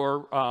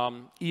your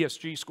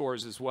ESG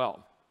scores as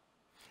well.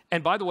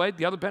 And by the way,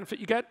 the other benefit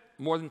you get,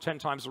 more than 10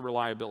 times the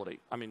reliability.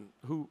 I mean,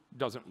 who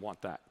doesn't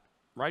want that,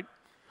 right?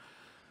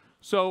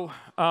 So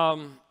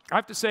I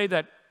have to say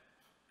that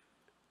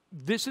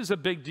this is a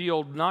big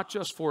deal, not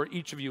just for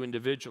each of you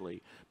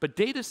individually, but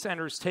data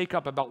centers take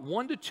up about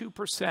 1% to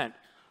 2%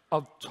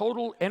 of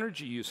total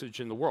energy usage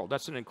in the world.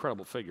 That's an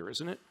incredible figure,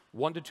 isn't it?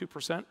 1% to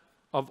 2%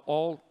 of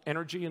all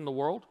energy in the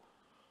world.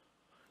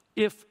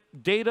 If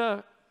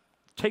data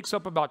takes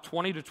up about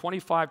 20 to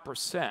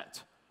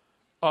 25%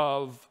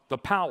 of the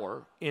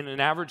power in an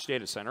average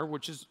data center,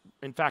 which is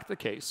in fact the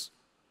case,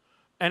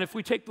 and if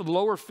we take the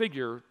lower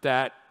figure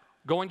that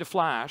going to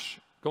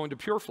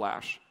pure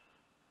flash,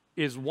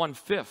 is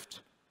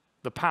 1/5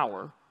 the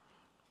power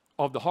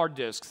of the hard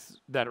disks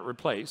that it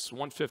replaced,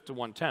 1/5 to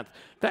 1/10.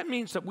 That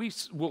means that we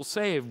will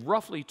save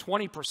roughly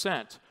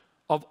 20%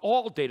 of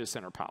all data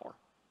center power,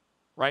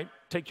 right?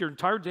 Take your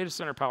entire data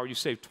center power, you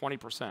save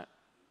 20%.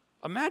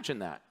 Imagine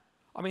that.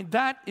 I mean,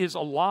 that is a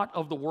lot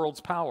of the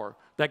world's power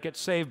that gets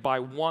saved by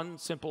one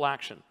simple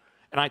action.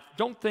 And I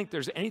don't think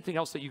there's anything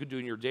else that you can do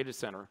in your data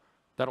center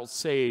that'll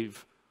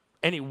save,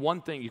 any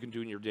one thing you can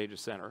do in your data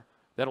center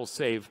that'll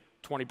save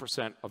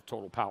 20% of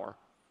total power.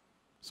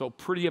 So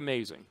pretty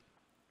amazing.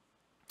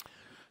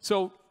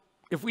 So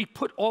if we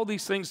put all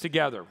these things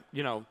together,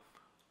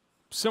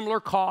 similar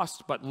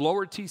cost, but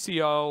lower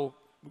TCO,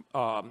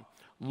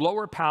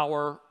 lower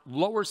power,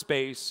 lower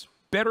space,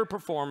 better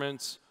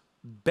performance,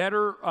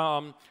 better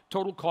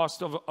total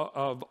cost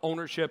of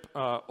ownership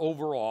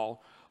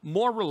overall,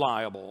 more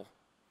reliable,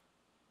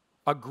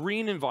 a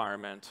green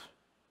environment,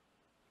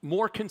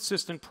 more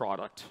consistent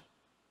product,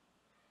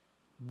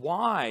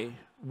 why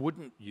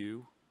wouldn't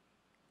you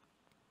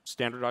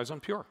standardize on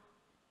Pure?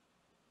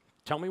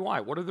 Tell me why.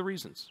 What are the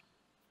reasons?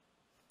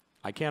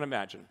 I can't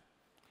imagine.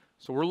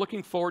 So we're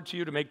looking forward to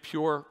you to make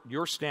Pure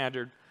your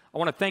standard. I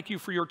want to thank you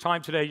for your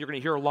time today. You're going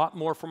to hear a lot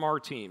more from our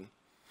team.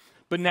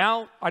 But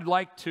now I'd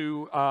like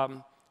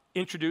to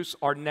introduce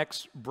our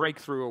next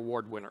Breakthrough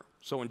Award winner.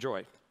 So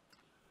enjoy.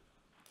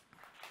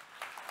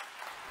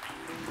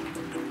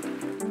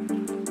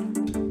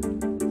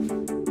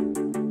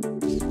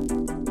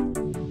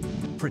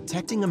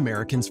 Protecting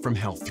Americans from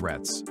health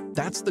threats.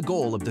 That's the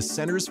goal of the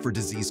Centers for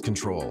Disease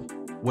Control.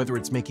 Whether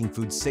it's making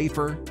food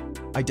safer,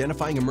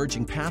 identifying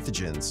emerging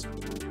pathogens,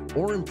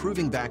 or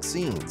improving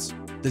vaccines,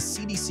 the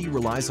CDC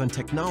relies on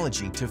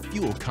technology to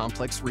fuel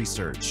complex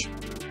research.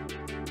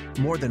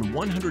 More than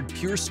 100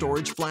 Pure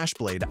Storage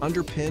FlashBlade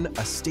underpin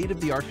a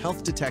state-of-the-art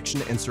health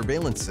detection and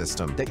surveillance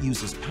system that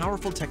uses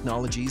powerful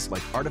technologies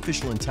like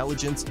artificial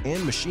intelligence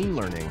and machine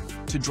learning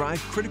to drive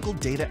critical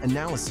data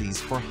analyses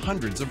for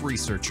hundreds of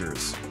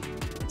researchers.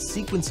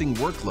 Sequencing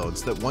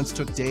workloads that once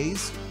took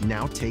days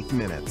now take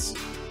minutes.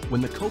 When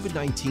the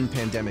COVID-19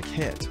 pandemic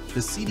hit, the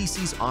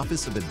CDC's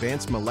Office of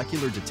Advanced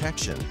Molecular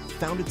Detection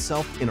found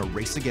itself in a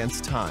race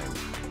against time.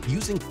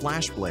 Using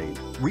FlashBlade,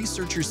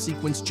 researchers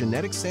sequenced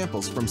genetic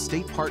samples from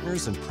state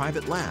partners and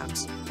private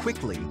labs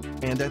quickly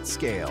and at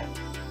scale.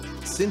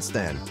 Since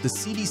then, the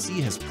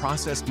CDC has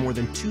processed more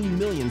than 2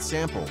 million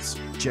samples,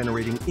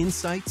 generating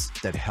insights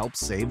that help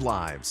save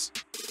lives.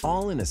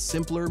 All in a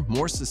simpler,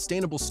 more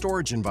sustainable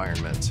storage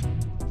environment.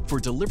 For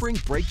delivering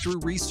breakthrough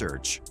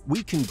research,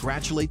 we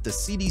congratulate the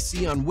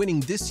CDC on winning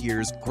this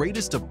year's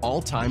Greatest of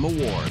All Time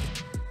award,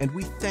 and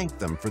we thank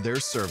them for their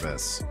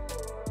service.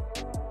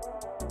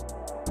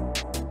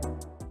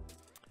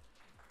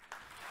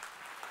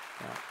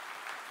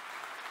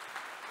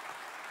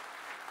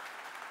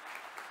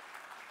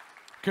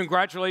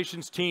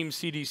 Congratulations, Team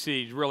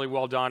CDC. Really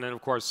well done. And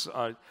of course,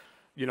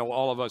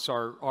 all of us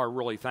are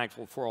really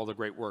thankful for all the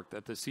great work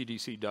that the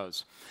CDC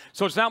does.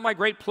 So it's now my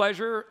great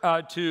pleasure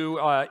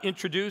to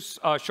introduce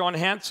Sean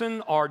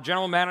Hansen, our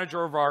General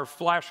Manager of our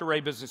Flash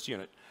Array Business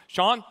Unit.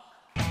 Sean?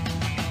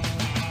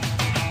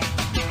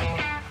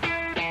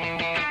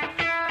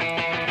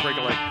 Break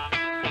away.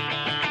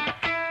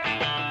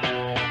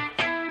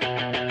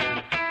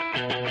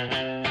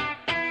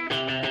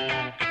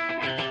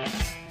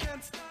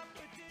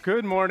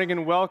 Good morning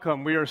and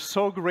welcome. We are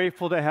so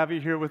grateful to have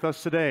you here with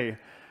us today.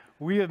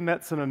 We have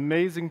met some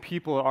amazing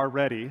people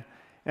already,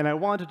 and I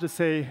wanted to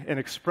say and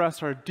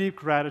express our deep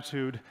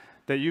gratitude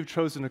that you've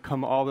chosen to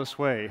come all this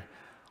way.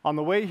 On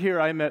the way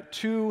here, I met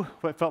two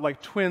what felt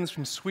like twins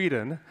from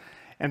Sweden,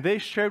 and they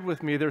shared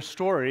with me their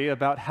story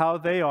about how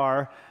they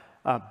are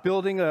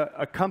building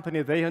a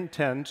company they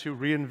intend to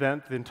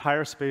reinvent the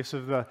entire space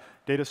of the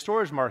data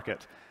storage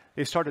market.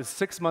 They started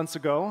 6 months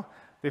ago.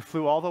 They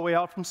flew all the way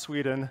out from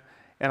Sweden,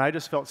 and I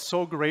just felt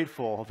so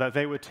grateful that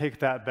they would take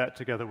that bet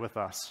together with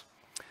us.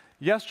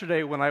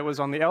 Yesterday, when I was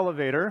on the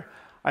elevator,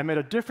 I met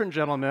a different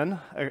gentleman,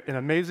 an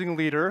amazing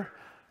leader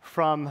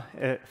from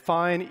a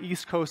fine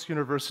East Coast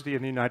university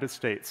in the United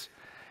States.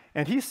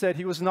 And he said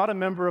he was not a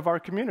member of our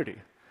community.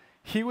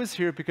 He was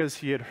here because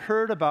he had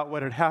heard about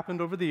what had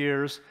happened over the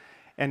years,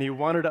 and he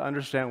wanted to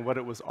understand what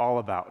it was all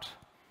about.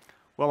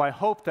 Well, I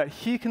hope that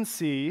he can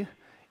see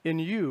in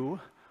you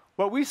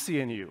what we see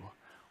in you.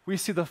 We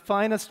see the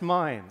finest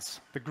minds,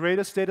 the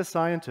greatest data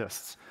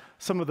scientists,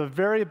 some of the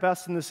very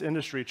best in this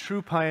industry,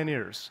 true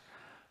pioneers.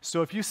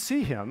 So if you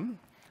see him,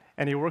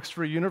 and he works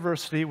for a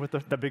university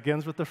that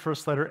begins with the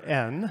first letter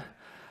N,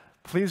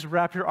 please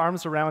wrap your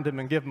arms around him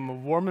and give him a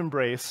warm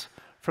embrace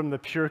from the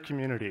Pure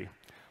community.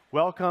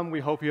 Welcome.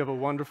 We hope you have a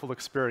wonderful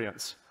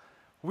experience.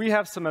 We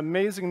have some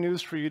amazing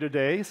news for you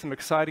today, some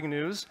exciting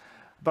news,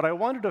 but I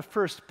wanted to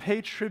first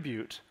pay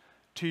tribute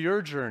to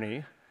your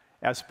journey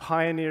as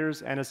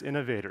pioneers and as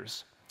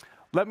innovators.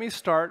 Let me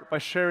start by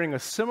sharing a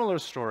similar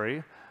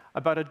story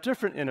about a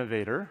different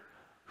innovator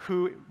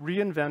who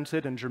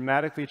reinvented and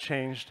dramatically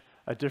changed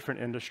a different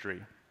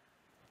industry.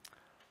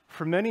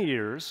 For many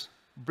years,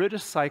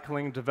 British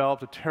cycling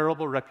developed a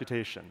terrible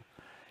reputation.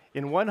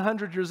 In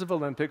 100 years of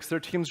Olympics, their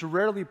teams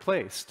rarely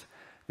placed.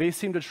 They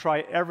seemed to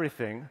try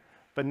everything,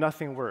 but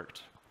nothing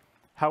worked.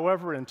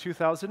 However, in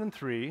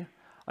 2003,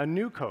 a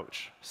new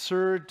coach,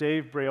 Sir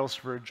Dave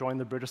Brailsford, joined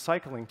the British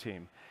cycling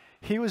team.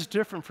 He was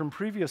different from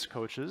previous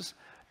coaches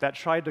that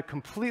tried to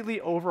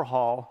completely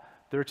overhaul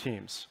their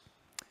teams.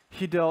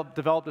 He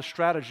developed a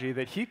strategy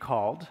that he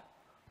called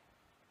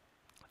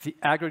the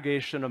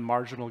aggregation of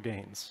marginal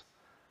gains.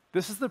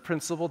 This is the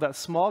principle that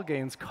small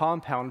gains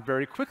compound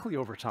very quickly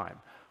over time.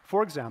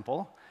 For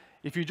example,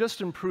 if you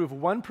just improve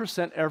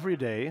 1% every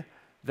day,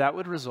 that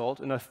would result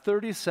in a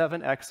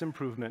 37x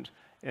improvement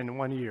in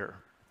 1 year.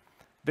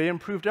 They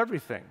improved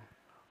everything,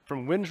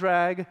 from wind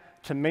drag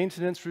to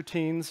maintenance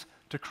routines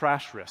to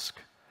crash risk.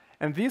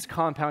 And these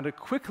compounded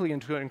quickly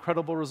into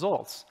incredible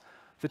results.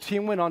 The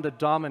team went on to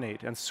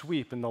dominate and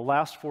sweep in the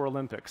last 4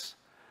 Olympics.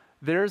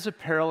 There's a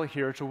parallel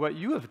here to what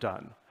you have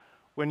done.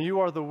 When you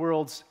are the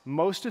world's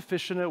most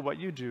efficient at what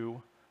you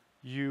do,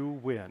 you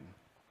win.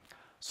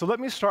 So let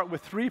me start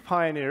with 3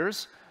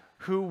 pioneers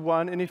who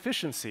won in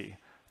efficiency,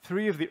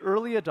 3 of the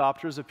early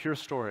adopters of Pure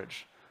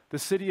Storage: the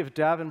city of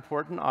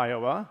Davenport in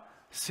Iowa,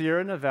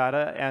 Sierra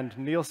Nevada, and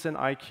Nielsen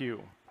IQ.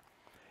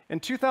 In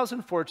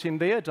 2014,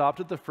 they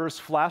adopted the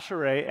first flash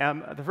array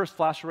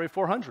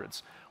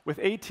 400s with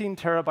 18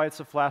 terabytes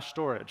of flash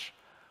storage.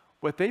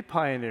 What they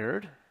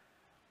pioneered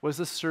was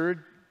the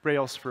Sir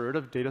Brailsford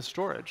of data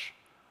storage.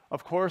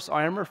 Of course,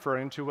 I am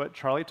referring to what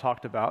Charlie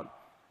talked about,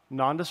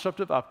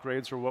 non-disruptive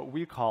upgrades, or what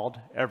we called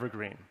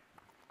evergreen.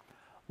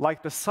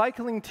 Like the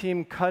cycling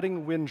team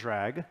cutting wind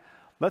drag,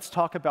 let's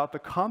talk about the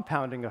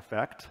compounding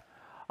effect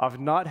of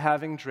not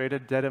having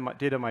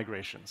data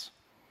migrations.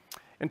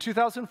 In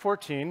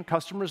 2014,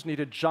 customers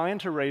needed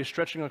giant arrays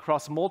stretching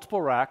across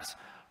multiple racks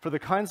for the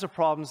kinds of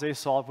problems they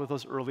solved with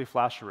those early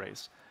flash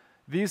arrays.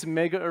 These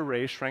mega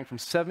arrays shrank from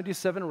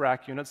 77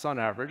 rack units on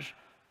average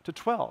to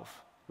 12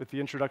 with the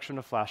introduction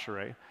of flash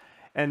array.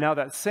 And now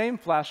that same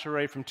flash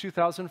array from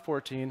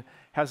 2014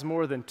 has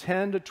more than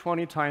 10 to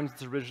 20 times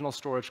its original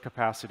storage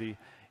capacity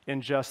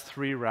in just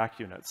 3 rack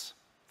units.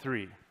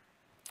 3.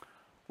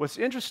 What's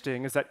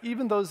interesting is that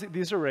even though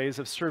these arrays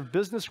have served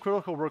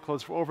business-critical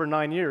workloads for over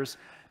 9 years,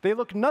 they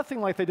look nothing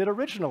like they did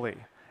originally.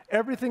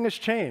 Everything has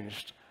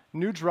changed.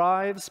 New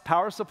drives,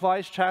 power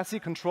supplies, chassis,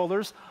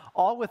 controllers,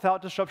 all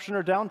without disruption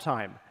or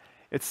downtime.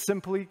 It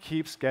simply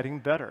keeps getting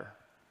better.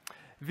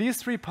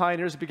 These 3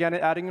 pioneers began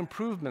adding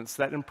improvements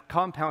that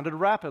compounded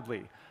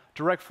rapidly.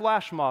 Direct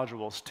flash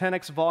modules,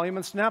 10x volume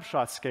and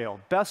snapshot scale,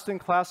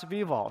 best-in-class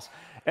vVols,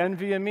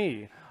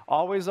 NVMe,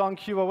 always-on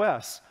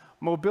QoS,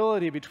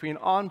 mobility between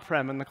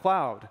on-prem and the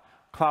cloud,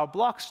 cloud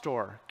block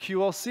store,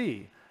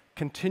 QLC,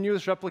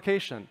 continuous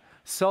replication,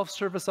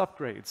 self-service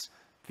upgrades,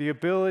 the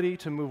ability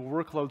to move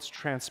workloads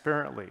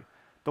transparently.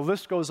 The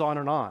list goes on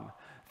and on.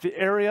 The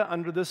area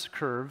under this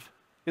curve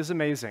is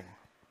amazing.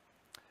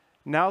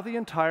 Now the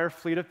entire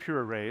fleet of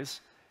Pure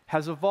arrays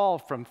has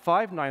evolved from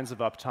 5 nines of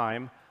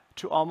uptime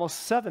to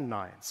almost 7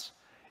 nines.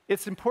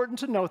 It's important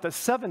to note that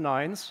 7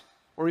 nines,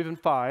 or even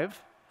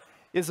 5,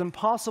 is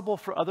impossible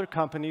for other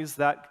companies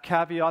that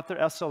caveat their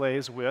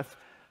SLAs with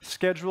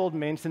scheduled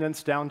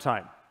maintenance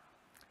downtime.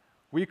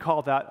 We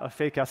call that a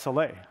fake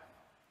SLA.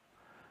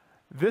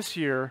 This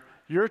year,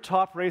 your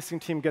top racing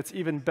team gets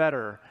even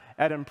better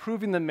at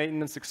improving the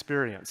maintenance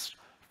experience.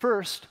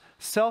 First,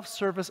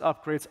 self-service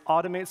upgrades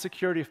automate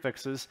security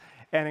fixes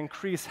and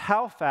increase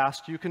how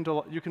fast you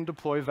can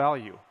deploy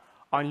value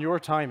on your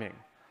timing.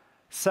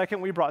 Second,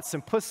 we brought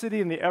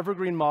simplicity in the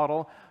evergreen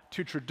model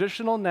to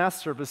traditional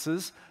NAS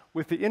services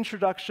with the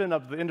introduction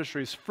of the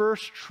industry's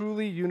first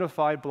truly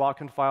unified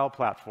block and file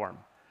platform.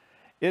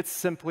 It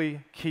simply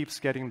keeps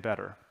getting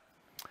better.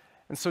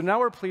 And so now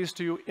we're pleased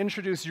to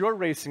introduce your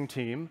racing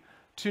team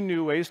to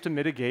new ways to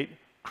mitigate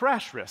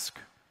crash risk.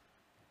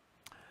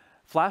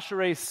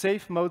 FlashArray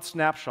safe mode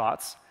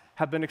snapshots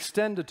have been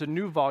extended to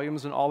new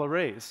volumes in all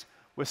arrays,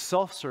 with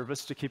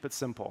self-service to keep it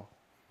simple.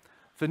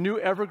 The new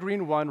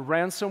Evergreen One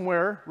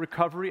Ransomware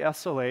Recovery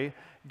SLA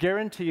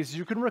guarantees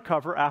you can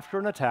recover after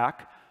an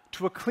attack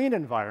to a clean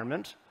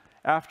environment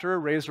after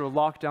arrays are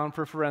locked down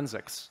for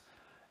forensics.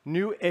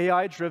 New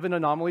AI-driven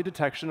anomaly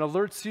detection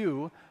alerts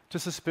you to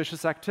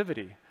suspicious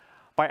activity.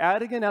 By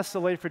adding an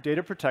SLA for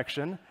data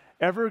protection,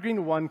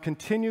 Evergreen One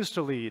continues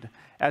to lead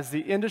as the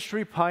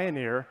industry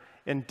pioneer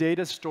in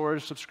data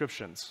storage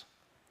subscriptions.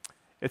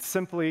 It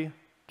simply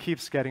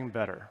keeps getting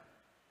better.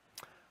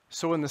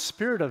 So in the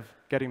spirit of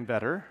getting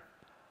better,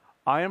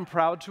 I am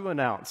proud to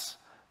announce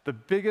the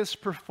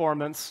biggest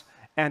performance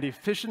and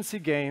efficiency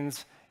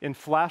gains in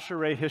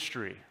FlashArray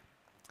history.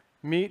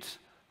 Meet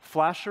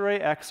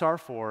FlashArray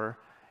XR4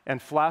 and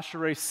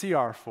FlashArray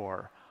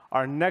CR4,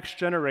 our next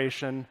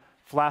generation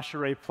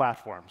FlashArray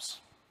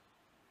platforms.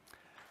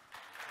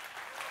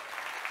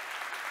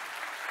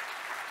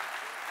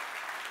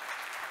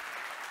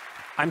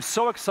 I'm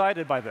so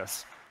excited by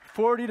this.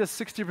 40 to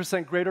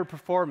 60% greater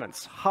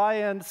performance,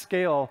 high-end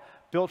scale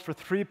built for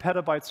 3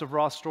 petabytes of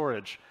raw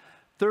storage,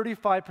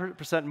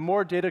 35%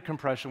 more data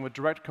compression with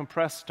direct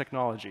compress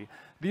technology.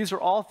 These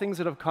are all things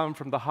that have come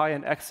from the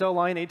high-end XL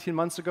line 18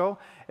 months ago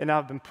and now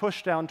have been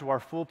pushed down to our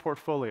full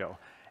portfolio,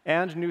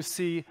 and new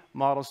C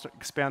models to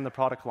expand the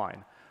product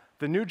line.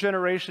 The new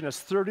generation is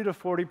 30 to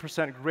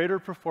 40% greater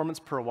performance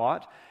per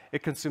watt.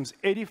 It consumes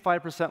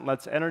 85%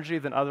 less energy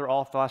than other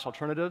all-flash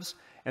alternatives,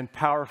 and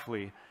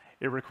powerfully,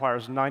 it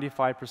requires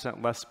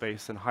 95% less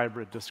space than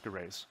hybrid disk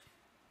arrays.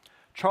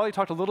 Charlie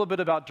talked a little bit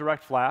about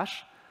direct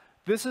flash.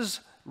 This is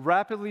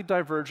rapidly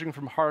diverging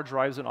from hard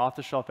drives and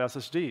off-the-shelf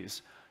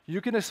SSDs.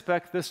 You can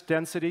expect this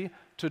density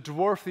to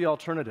dwarf the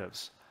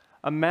alternatives.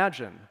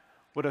 Imagine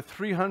what a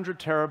 300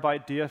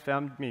 terabyte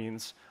DFM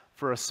means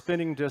for a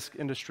spinning disk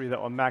industry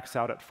that will max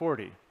out at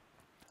 40.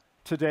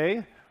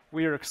 Today,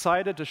 we are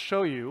excited to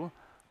show you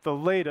the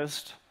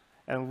latest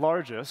and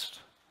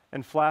largest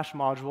in flash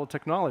module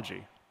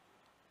technology.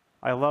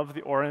 I love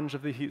the orange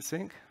of the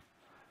heatsink.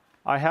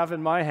 I have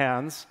in my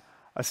hands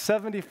a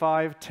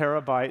 75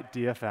 terabyte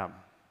DFM.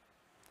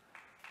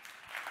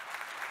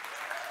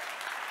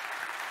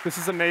 This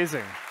is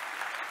amazing.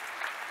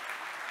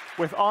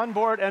 With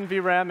onboard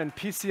NVRAM and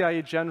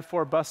PCIe Gen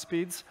 4 bus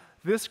speeds,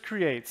 this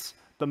creates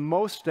the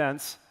most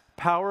dense,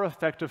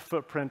 power-effective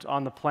footprint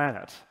on the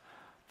planet.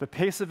 The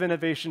pace of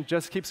innovation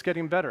just keeps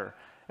getting better.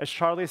 As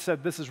Charlie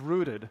said, this is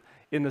rooted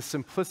in the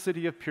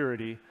simplicity of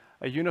Purity,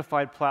 a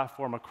unified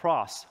platform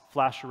across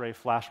FlashArray,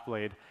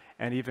 FlashBlade,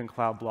 and even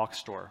Cloud Block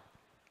Store.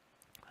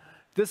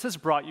 This has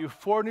brought you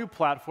 4 new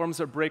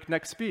platforms at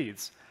breakneck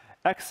speeds.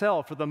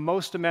 XL for the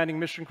most demanding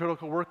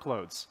mission-critical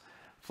workloads.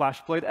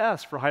 FlashBlade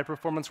S for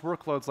high-performance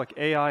workloads like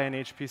AI and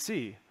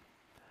HPC.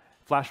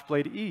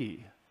 FlashBlade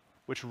E,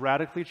 which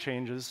radically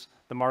changes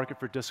the market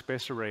for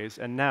disk-based arrays,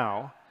 and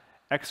now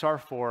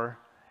XR4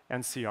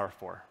 and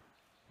CR4.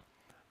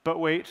 But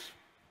wait,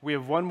 we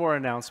have one more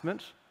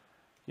announcement.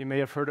 You may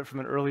have heard it from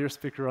an earlier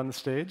speaker on the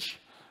stage.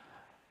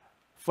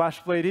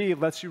 FlashBlade E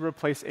lets you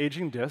replace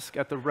aging disk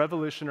at the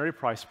revolutionary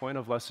price point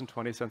of less than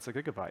 20 cents a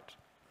gigabyte.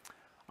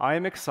 I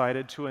am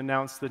excited to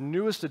announce the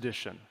newest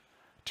addition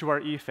to our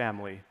E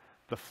family,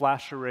 the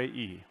FlashArray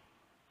E.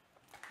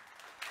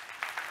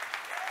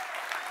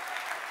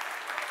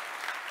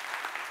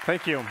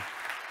 Thank you.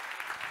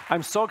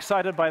 I'm so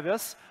excited by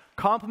this.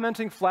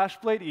 Complementing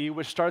FlashBlade E,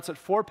 which starts at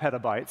 4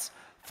 petabytes,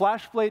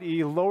 FlashBlade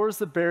E lowers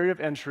the barrier of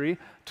entry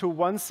to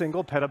 1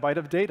 single petabyte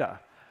of data.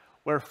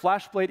 Where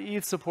FlashBlade E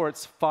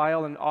supports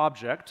file and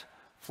object,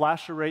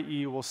 FlashArray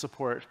E will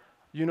support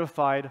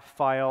unified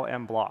file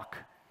and block.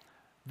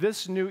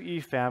 This new E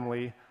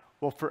family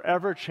will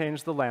forever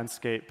change the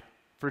landscape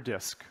for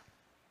disk.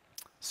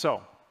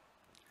 So,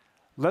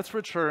 let's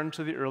return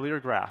to the earlier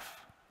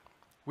graph.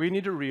 We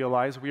need to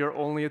realize we are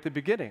only at the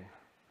beginning.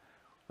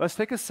 Let's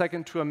take a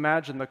second to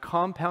imagine the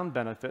compound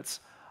benefits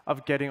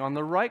of getting on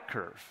the right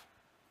curve.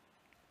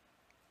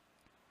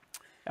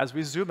 As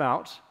we zoom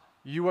out,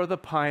 you are the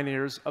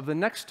pioneers of the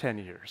next 10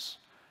 years.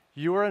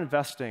 You are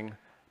investing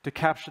to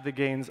capture the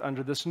gains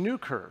under this new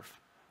curve,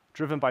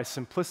 driven by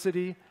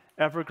simplicity,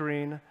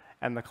 Evergreen,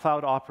 and the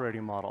cloud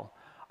operating model.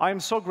 I am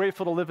so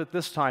grateful to live at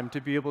this time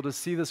to be able to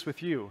see this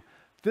with you.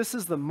 This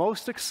is the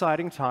most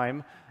exciting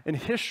time in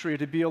history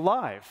to be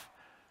alive.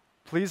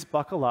 Please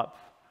buckle up.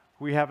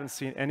 We haven't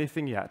seen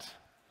anything yet.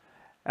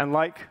 And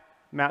like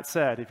Matt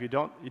said, if you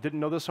didn't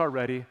know this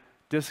already,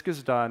 disk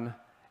is done,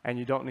 and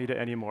you don't need it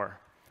anymore.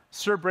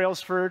 Sir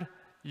Brailsford,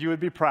 you would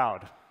be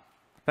proud.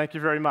 Thank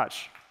you very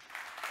much.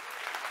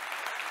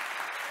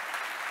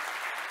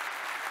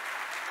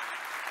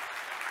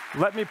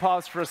 Let me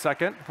pause for a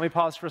second.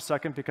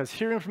 Because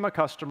hearing from a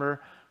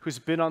customer who's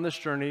been on this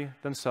journey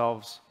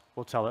themselves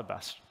will tell it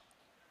best.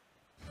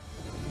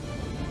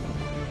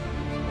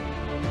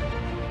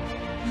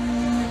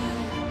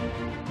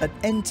 At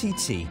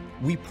NTT,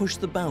 we push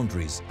the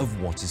boundaries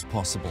of what is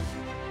possible.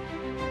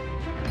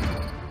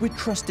 We're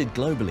trusted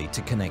globally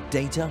to connect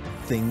data,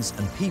 things,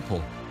 and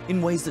people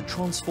in ways that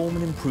transform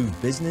and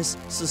improve business,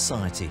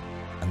 society,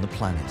 and the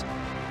planet.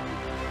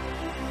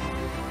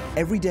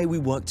 Every day we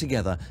work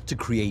together to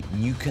create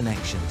new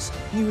connections,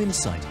 new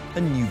insight,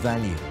 and new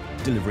value,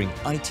 delivering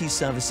IT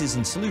services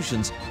and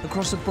solutions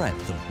across a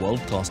breadth of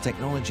world-class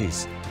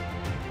technologies.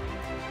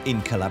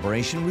 In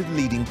collaboration with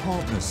leading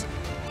partners,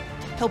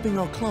 helping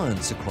our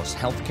clients across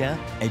healthcare,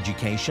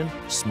 education,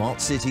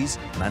 smart cities,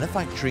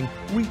 manufacturing,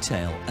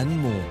 retail, and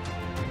more,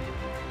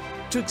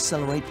 to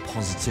accelerate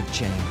positive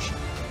change.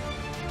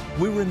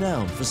 We're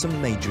renowned for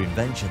some major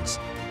inventions,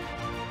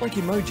 like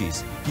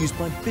emojis used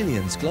by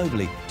billions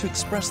globally to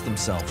express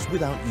themselves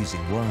without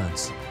using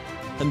words,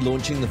 and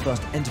launching the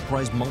first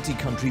enterprise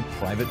multi-country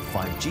private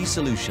 5G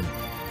solution.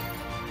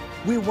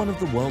 We're one of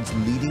the world's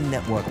leading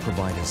network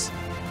providers,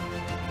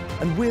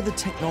 and we're the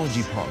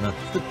technology partner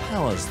that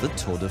powers the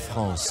Tour de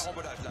France,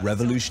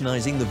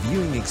 revolutionizing the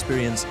viewing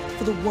experience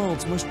for the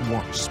world's most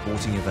watched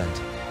sporting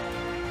event.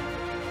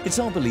 It's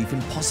our belief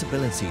in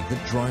possibility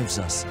that drives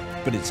us,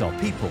 but it's our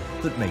people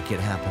that make it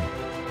happen.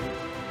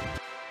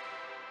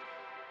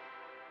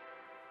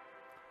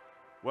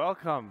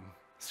 Welcome.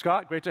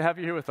 Scott, great to have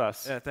you here with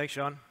us. Yeah, thanks,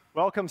 Sean.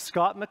 Welcome,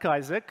 Scott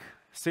McIsaac,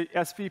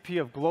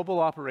 SVP of Global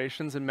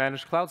Operations and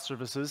Managed Cloud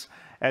Services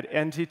at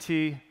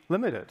NTT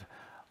Limited.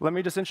 Let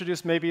me just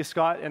introduce maybe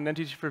Scott and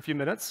NTT for a few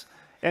minutes.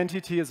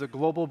 NTT is a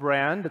global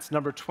brand. It's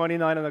number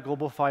 29 in the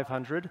Global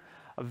 500,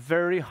 a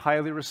very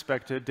highly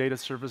respected data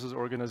services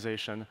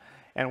organization.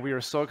 And we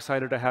are so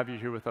excited to have you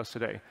here with us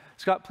today.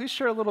 Scott, please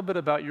share a little bit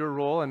about your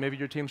role and maybe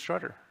your team's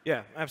charter.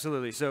 Yeah,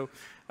 absolutely. So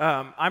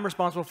I'm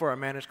responsible for our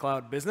managed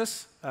cloud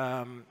business.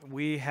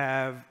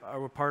 We're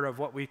part of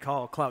what we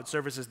call Cloud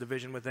Services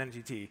Division with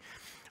NTT.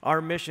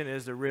 Our mission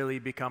is to really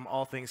become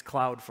all things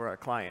cloud for our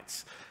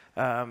clients.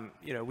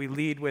 We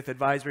lead with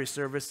advisory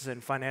services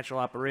and financial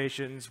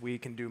operations. We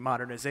can do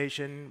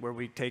modernization, where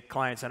we take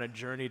clients on a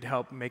journey to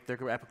help make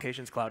their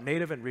applications cloud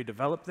native and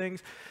redevelop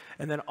things.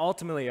 And then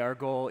ultimately, our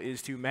goal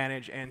is to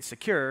manage and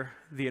secure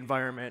the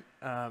environment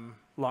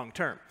long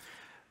term.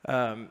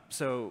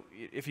 So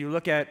if you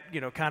look at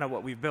kind of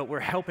what we've built,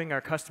 we're helping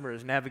our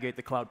customers navigate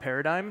the cloud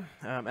paradigm.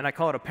 And I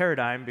call it a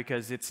paradigm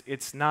because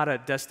it's not a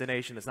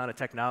destination, it's not a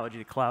technology.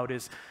 The cloud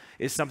is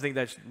something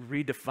that's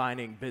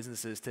redefining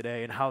businesses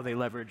today and how they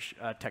leverage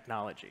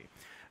technology.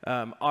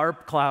 Our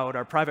cloud,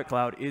 our private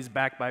cloud, is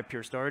backed by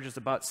Pure Storage. It's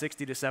about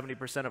 60 to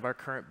 70% of our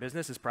current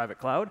business is private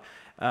cloud.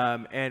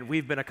 And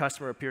we've been a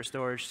customer of Pure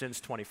Storage since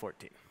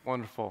 2014.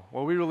 Wonderful.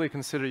 Well, we really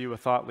consider you a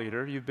thought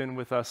leader. You've been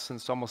with us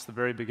since almost the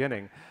very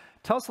beginning.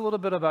 Tell us a little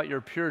bit about your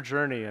Pure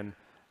journey and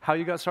how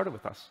you got started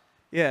with us.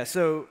 Yeah,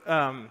 so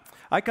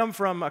I come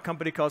from a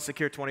company called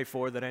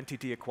Secure24 that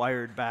NTT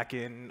acquired back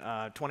in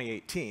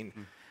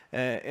 2018.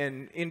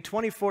 And in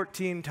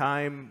 2014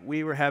 time,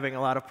 we were having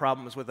a lot of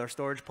problems with our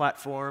storage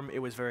platform. It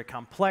was very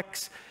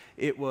complex.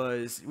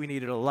 We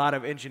needed a lot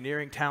of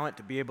engineering talent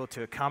to be able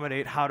to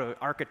accommodate how to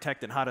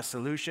architect and how to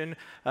solution.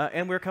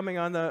 And we were coming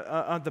on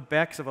the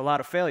backs of a lot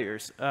of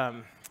failures.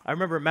 I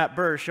remember Matt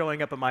Burr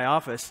showing up in my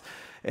office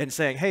and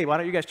saying, hey, why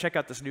don't you guys check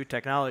out this new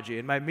technology?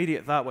 And my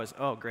immediate thought was,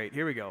 oh, great,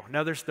 here we go.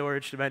 Another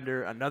storage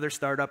vendor, another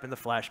startup in the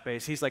flash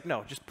space. He's like,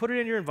 no, just put it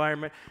in your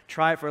environment,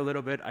 try it for a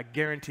little bit. I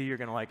guarantee you're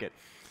going to like it.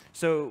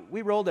 So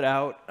we rolled it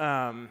out,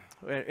 and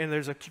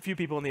there's a few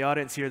people in the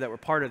audience here that were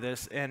part of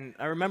this. And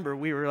I remember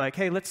we were like,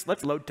 hey, let's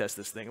load test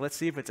this thing. Let's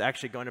see if it's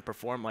actually going to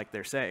perform like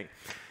they're saying.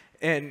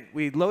 And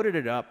we loaded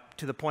it up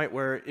to the point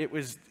where it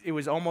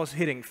was almost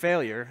hitting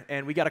failure.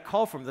 And we got a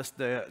call from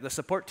the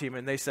support team,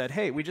 and they said,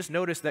 hey, we just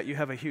noticed that you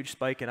have a huge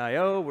spike in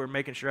I/O. We're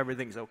making sure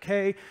everything's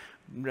OK.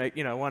 Right,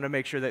 want to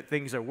make sure that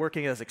things are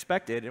working as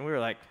expected. And we were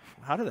like,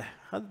 how did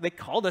they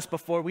called us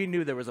before we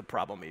knew there was a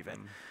problem even?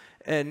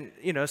 And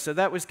so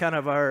that was kind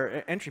of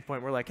our entry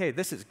point. We're like, hey,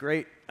 this is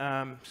great.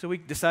 So we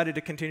decided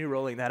to continue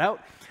rolling that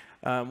out.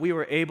 We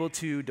were able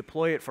to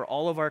deploy it for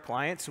all of our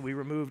clients. So we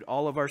removed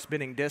all of our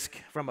spinning disk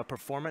from a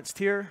performance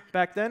tier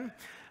back then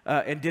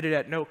and did it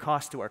at no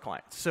cost to our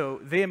clients.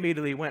 So they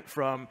immediately went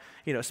from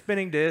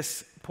spinning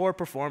disks, poor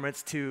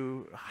performance,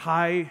 to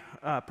high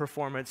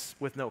performance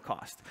with no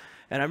cost.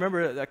 And I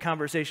remember a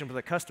conversation with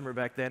a customer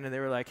back then, and they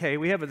were like, hey,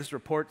 we have this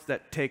reports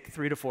that take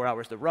 3 to 4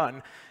 hours to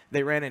run.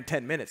 They ran in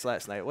 10 minutes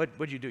last night.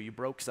 What'd you do? You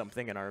broke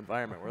something in our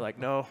environment. We're like,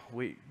 no,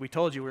 we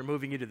told you we're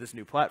moving you to this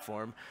new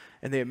platform.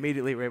 And they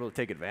immediately were able to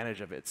take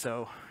advantage of it.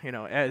 So,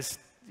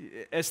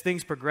 as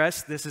things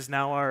progress, this is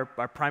now our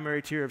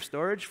primary tier of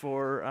storage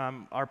for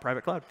our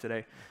private cloud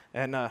today.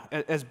 And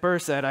as Burr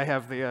said, I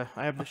have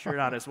the shirt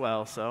on as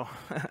well. So,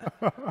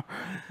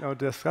 no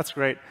disk. That's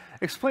great.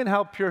 Explain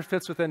how Pure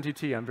fits with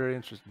NTT. I'm very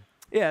interested.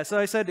 Yeah, so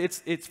I said it's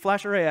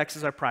FlashArray//X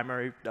is our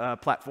primary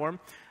platform.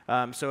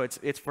 So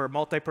it's for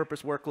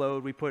multi-purpose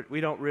workload.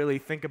 We don't really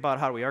think about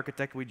how do we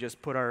architect. We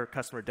just put our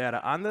customer data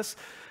on this.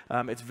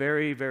 It's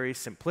very, very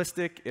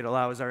simplistic. It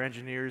allows our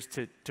engineers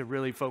to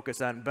really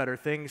focus on better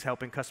things,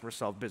 helping customers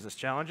solve business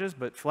challenges.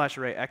 But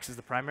FlashArray//X is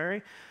the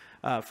primary.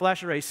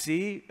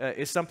 FlashArray//C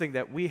is something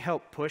that we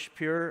help push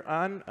Pure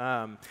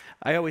on.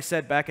 I always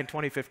said back in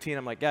 2015,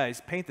 I'm like,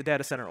 guys, paint the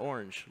data center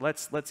orange.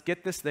 Let's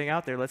get this thing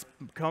out there. Let's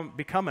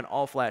become an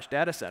all-flash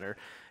data center.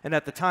 And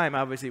at the time,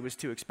 obviously, it was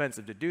too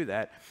expensive to do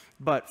that.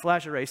 But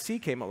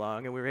FlashArray//C came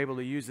along, and we were able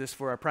to use this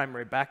for our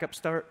primary backup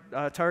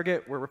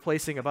target. We're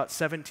replacing about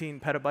 17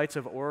 petabytes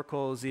of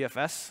Oracle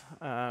ZFS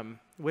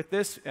with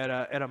this at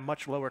a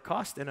much lower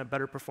cost and a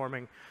better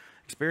performing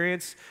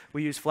experience.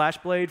 We use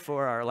FlashBlade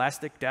for our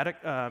elastic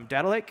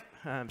data lake.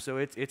 So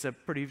it's a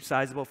pretty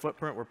sizable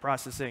footprint. We're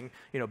processing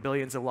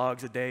billions of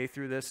logs a day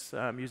through this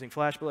using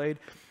FlashBlade.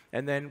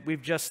 And then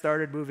we've just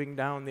started moving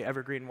down the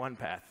Evergreen One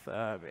path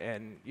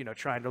and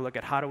trying to look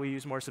at how do we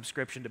use more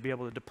subscription to be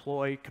able to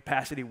deploy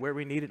capacity where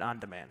we need it on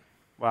demand.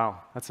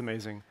 Wow, that's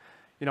amazing.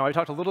 I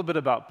talked a little bit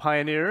about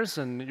pioneers,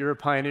 and you're a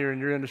pioneer in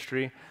your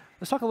industry.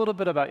 Let's talk a little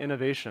bit about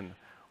innovation.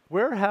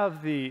 Where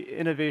have the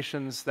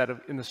innovations that have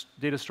in the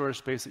data storage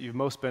space that you've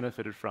most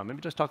benefited from? Maybe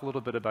just talk a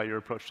little bit about your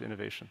approach to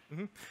innovation.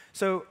 Mm-hmm.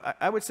 So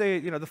I would say,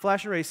 the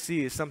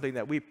FlashArray//C is something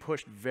that we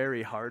pushed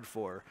very hard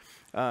for.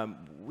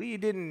 We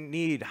didn't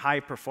need high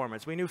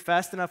performance. We knew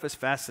fast enough is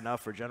fast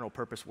enough for general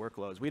purpose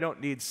workloads. We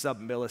don't need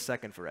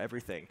sub-millisecond for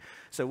everything.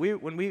 So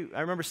I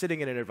remember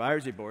sitting in an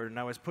advisory board, and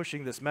I was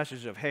pushing this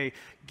message of, hey,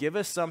 give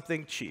us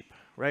something cheap.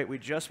 Right? We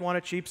just want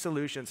a cheap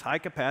solutions, high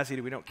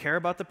capacity. We don't care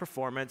about the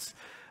performance,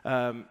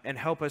 and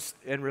help us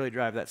and really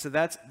drive that. So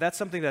that's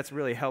something that's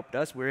really helped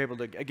us. We're able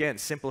to, again,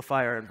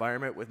 simplify our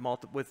environment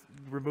with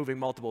removing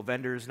multiple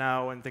vendors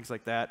now and things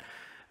like that.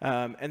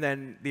 And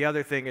then the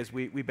other thing is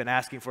we've been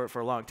asking for it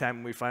for a long time,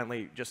 and we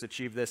finally just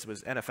achieved this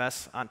was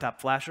NFS on top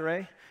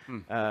FlashArray.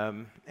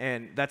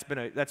 And that's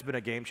been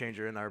a game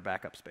changer in our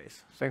backup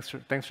space. Thanks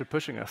for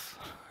pushing us.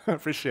 I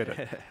appreciate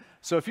it.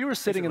 So if you were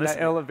sitting in that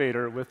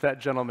elevator with that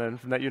gentleman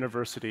from that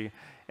university,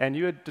 and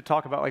you had to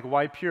talk about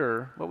why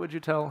Pure, what would you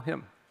tell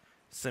him?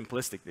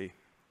 Simplicity.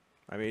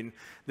 I mean,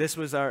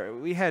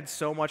 we had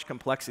so much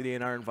complexity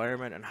in our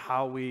environment and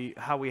how we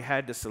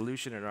had to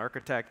solution and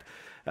architect.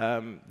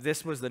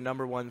 This was the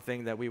 #1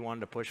 thing that we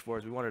wanted to push for.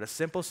 Is we wanted a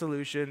simple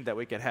solution that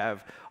we could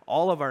have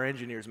all of our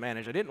engineers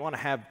manage. I didn't want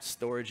to have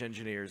storage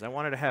engineers. I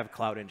wanted to have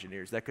cloud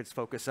engineers that could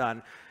focus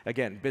on,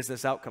 again,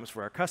 business outcomes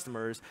for our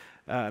customers,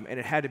 and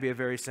it had to be a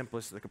very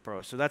simplistic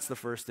approach. So that's the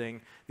first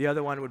thing. The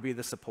other one would be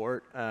the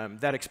support.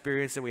 That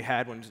experience that we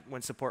had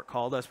when support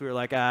called us, we were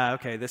like,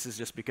 okay, this is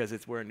just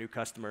because we're a new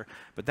customer.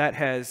 But that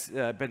has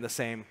been the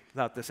same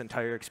throughout this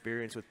entire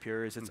experience with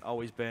Pure. It's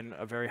always been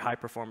a very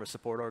high-performance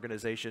support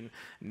organization,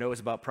 knows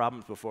about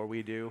problems before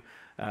we do,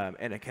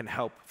 and it can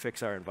help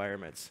fix our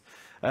environments.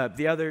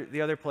 The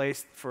other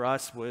place for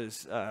us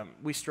was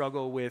we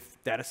struggle with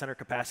data center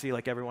capacity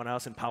like everyone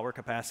else and power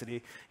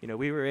capacity.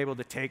 We were able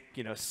to take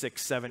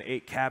 6, 7,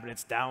 8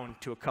 cabinets down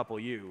to a couple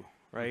U.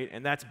 Right?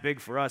 And that's big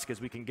for us because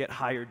we can get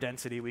higher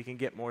density, we can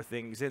get more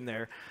things in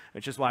there,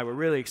 which is why we're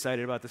really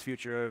excited about the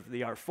future of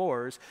the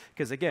R4s,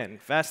 because again,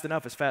 fast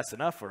enough is fast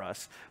enough for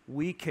us.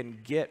 We can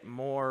get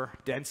more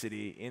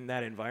density in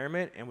that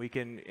environment, and we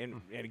can,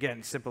 and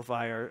again,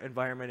 simplify our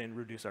environment and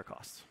reduce our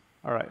costs.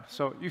 All right,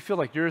 so you feel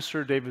like you're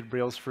Sir David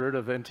Brailsford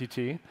of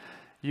NTT.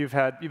 You've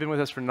been with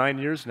us for 9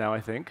 years now,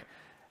 I think.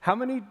 How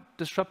many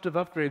disruptive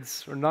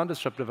upgrades or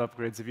non-disruptive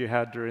upgrades have you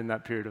had during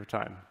that period of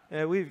time?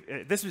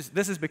 This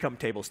has become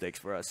table stakes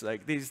for us.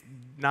 Like these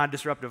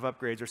non-disruptive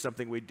upgrades are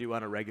something we do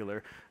on a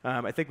regular.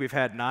 I think we've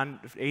had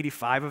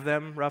 85 of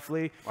them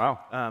roughly. Wow.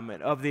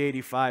 And of the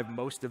 85,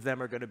 most of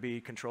them are going to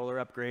be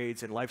controller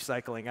upgrades and life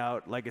cycling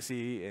out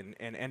legacy and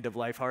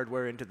end-of-life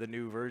hardware into the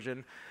new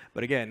version.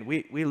 But again,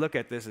 we look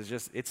at this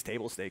as it's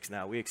table stakes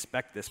now. We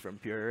expect this from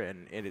Pure,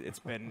 and it's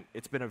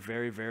been a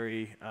very,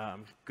 very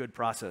good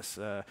process.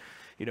 I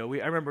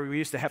remember we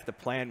used to have to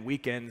plan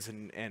weekends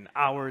and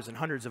hours and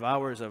hundreds of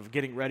hours of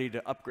getting ready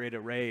to upgrade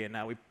array, and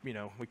now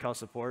we call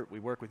support, we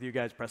work with you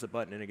guys, press a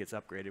button, and it gets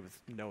upgraded with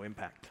no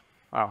impact.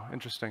 Wow,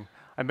 interesting.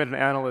 I met an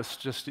analyst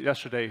just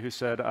yesterday who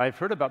said, I've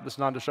heard about this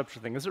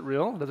non-disruption thing. Is it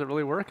real? Does it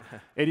really work?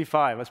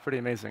 85, that's pretty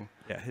amazing.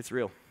 Yeah, it's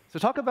real. So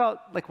talk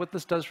about what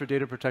this does for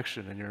data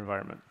protection in your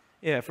environment.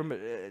 Yeah,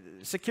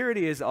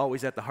 security is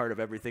always at the heart of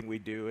everything we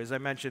do. As I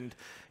mentioned,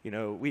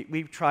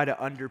 we try to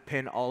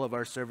underpin all of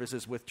our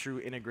services with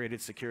true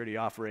integrated security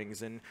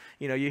offerings. And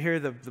you hear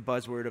the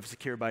buzzword of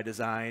secure by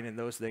design and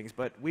those things,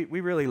 but we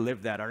really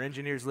live that. Our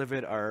engineers live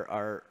it.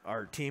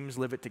 Our teams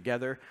live it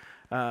together.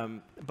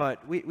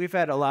 But we've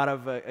had a lot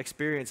of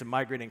experience in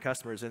migrating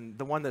customers, and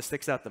the one that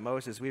sticks out the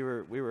most is we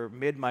were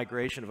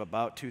mid-migration of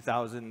about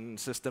 2,000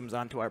 systems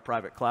onto our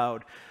private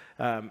cloud,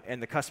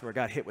 and the customer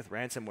got hit with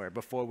ransomware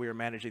before we were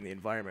managing the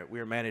environment. We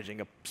were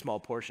managing a small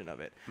portion of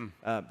it.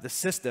 The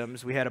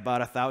systems, we had about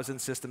 1,000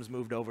 systems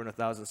moved over and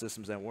 1,000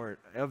 systems that weren't.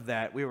 Of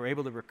that, we were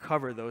able to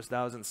recover those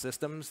 1,000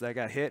 systems that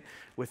got hit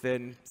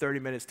within 30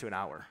 minutes to an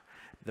hour.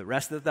 The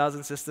rest of the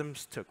 1,000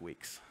 systems took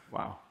weeks.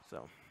 Wow.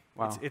 So.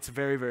 Wow. It's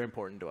very, very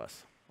important to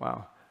us.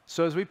 Wow.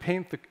 So as we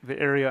paint the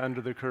area under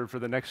the curve for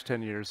the next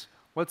 10 years,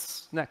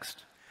 what's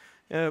next?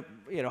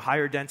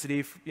 higher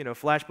density,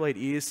 FlashBlade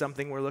E is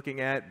something we're looking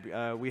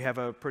at. We have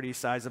a pretty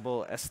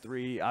sizable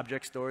S3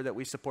 object store that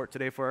we support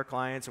today for our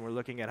clients, and we're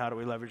looking at how do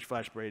we leverage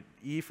FlashBlade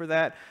E for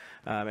that.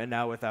 And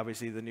now with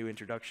obviously the new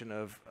introduction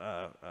of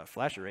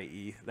FlashArray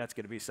E, that's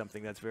going to be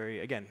something that's very,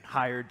 again,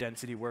 higher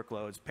density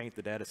workloads, paint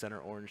the data center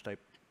orange type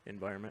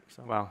environment.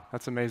 So. Wow,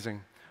 that's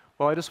amazing.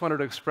 Well, I just wanted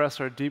to express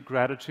our deep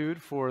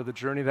gratitude for the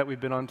journey that we've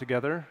been on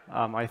together.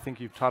 I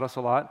think you've taught us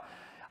a lot.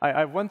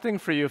 I have one thing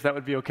for you, if that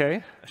would be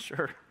OK.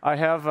 Sure. I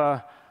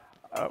have,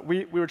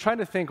 we were trying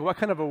to think, what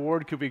kind of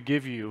award could we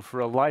give you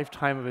for a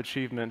lifetime of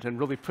achievement and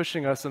really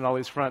pushing us on all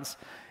these fronts?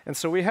 And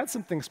so we had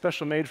something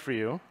special made for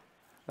you.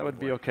 That would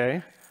be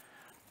OK.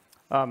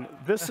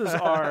 This is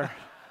our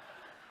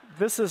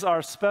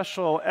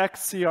special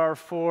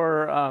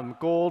XCR4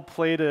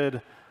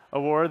 gold-plated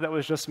award that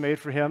was just made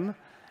for him.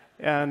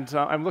 And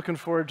I'm looking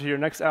forward to your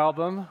next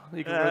album.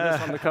 You can wear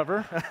this on the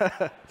cover.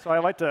 So I'd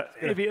like to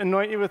maybe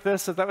anoint you with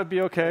this, if that would be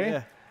OK.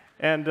 Yeah.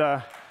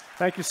 And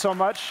thank you so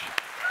much.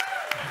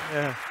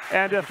 Yeah.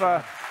 And if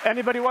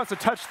anybody wants to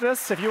touch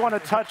this, if you want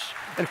to touch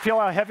and feel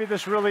how heavy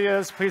this really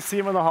is, please see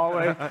him in the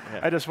hallway.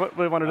 Yeah. I just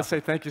really wanted to say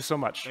thank you so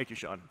much. Thank you,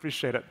 Sean.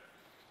 Appreciate it.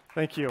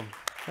 Thank you.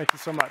 Thank you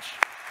so much.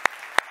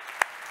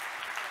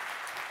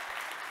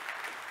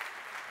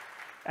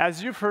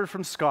 As you've heard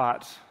from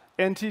Scott,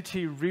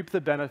 NTT reaped the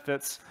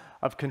benefits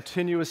of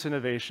continuous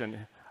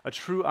innovation, a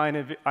true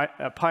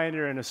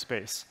pioneer in a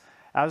space.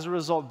 As a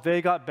result,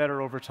 they got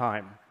better over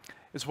time.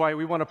 It's why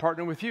we want to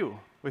partner with you,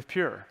 with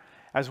Pure.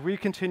 As we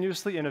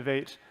continuously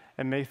innovate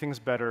and make things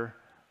better,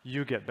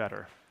 you get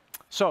better.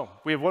 So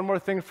we have one more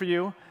thing for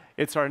you.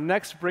 It's our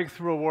next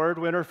Breakthrough Award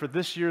winner for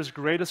this year's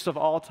Greatest of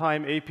All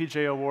Time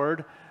APJ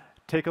Award.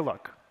 Take a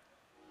look.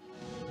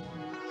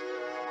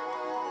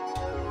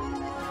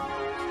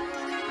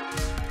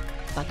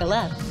 Buckle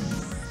up.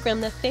 From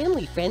the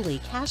family-friendly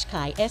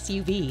Qashqai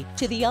SUV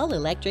to the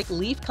all-electric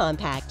Leaf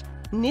Compact,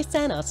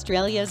 Nissan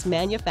Australia's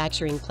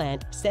manufacturing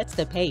plant sets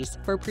the pace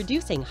for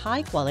producing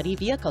high-quality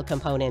vehicle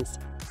components.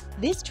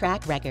 This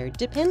track record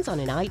depends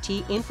on an IT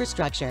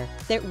infrastructure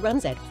that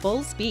runs at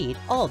full speed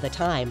all the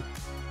time.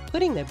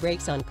 Putting the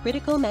brakes on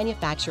critical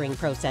manufacturing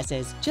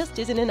processes just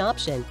isn't an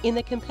option in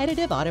the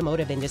competitive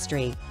automotive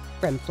industry.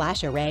 From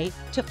FlashArray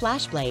to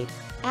FlashBlade,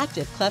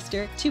 Active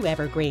Cluster to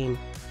Evergreen,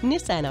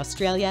 Nissan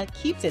Australia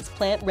keeps its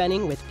plant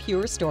running with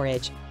Pure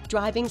Storage,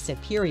 driving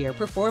superior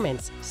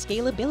performance,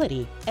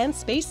 scalability, and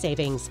space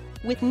savings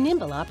with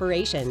nimble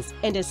operations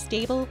and a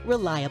stable,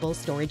 reliable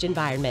storage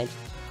environment,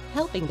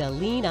 helping the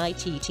lean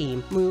IT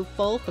team move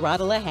full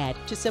throttle ahead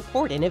to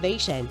support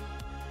innovation.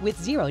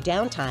 With zero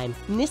downtime,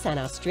 Nissan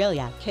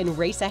Australia can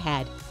race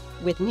ahead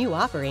with new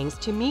offerings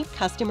to meet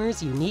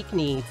customers' unique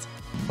needs.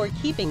 For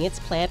keeping its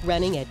plant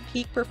running at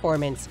peak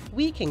performance,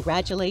 we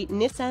congratulate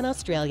Nissan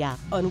Australia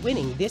on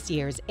winning this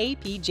year's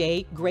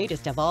APJ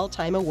Greatest of All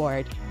Time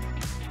Award.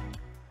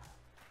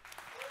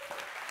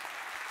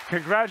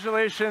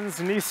 Congratulations,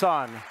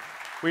 Nissan.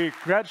 We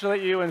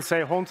congratulate you and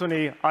say,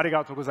 "Hontoni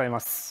arigatou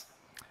gozaimasu."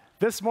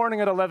 This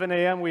morning at 11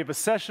 a.m., we have a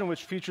session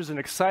which features an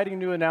exciting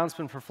new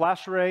announcement for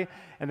FlashArray,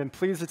 and then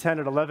please attend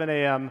at 11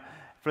 a.m.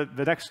 for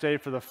the next day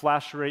for the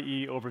FlashArray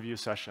E overview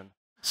session.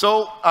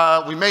 So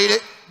we made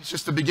it. It's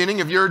just the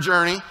beginning of your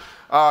journey.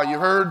 You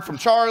heard from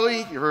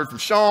Charlie. You heard from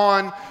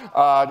Sean.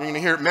 You're going to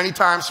hear it many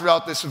times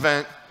throughout this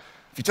event.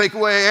 If you take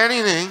away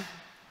anything,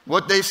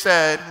 what they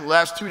said the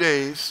last 2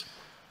 days,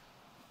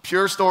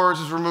 Pure Storage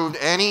has removed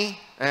any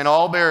and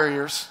all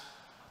barriers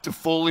to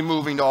fully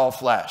moving to all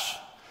flash.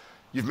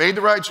 You've made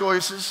the right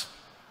choices,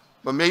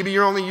 but maybe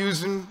you're only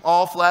using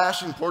all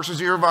flash in portions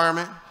of your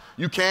environment.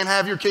 You can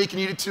have your cake and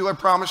eat it too, I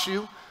promise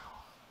you.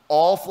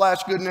 All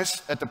flash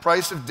goodness at the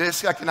price of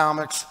disk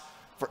economics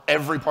for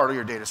every part of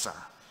your data center.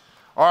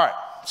 All right,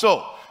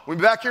 so we'll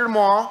be back here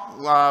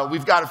tomorrow.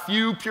 We've got a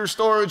few Pure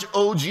Storage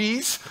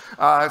OGs,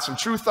 some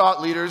true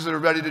thought leaders that are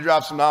ready to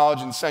drop some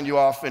knowledge and send you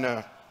off in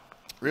a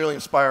really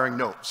inspiring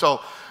note. So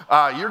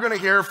you're going to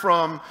hear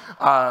from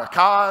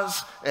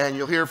Kaz, and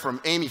you'll hear from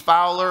Amy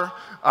Fowler,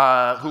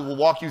 who will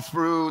walk you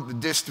through the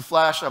disk to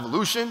flash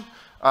evolution.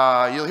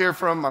 You'll hear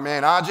from my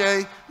man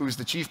Ajay, who's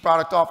the Chief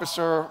Product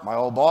Officer, my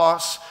old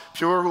boss,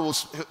 Pure, who will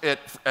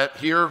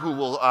who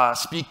will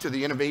speak to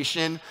the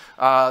innovation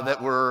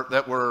that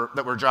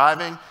we're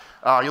driving.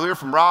 You'll hear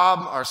from Rob,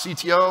 our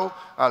CTO.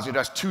 He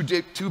has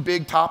two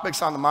big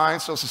topics on the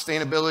mind, so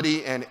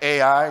sustainability and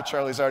AI.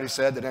 Charlie's already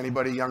said that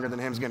anybody younger than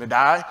him is going to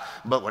die,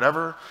 but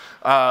whatever.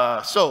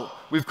 So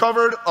we've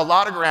covered a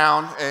lot of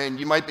ground, and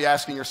you might be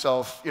asking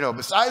yourself,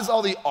 besides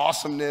all the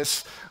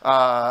awesomeness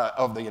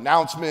of the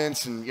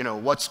announcements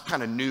and what's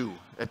kind of new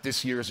at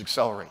this year's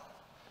Accelerate.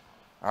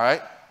 All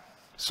right?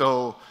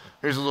 So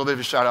here's a little bit of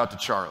a shout out to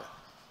Charlie.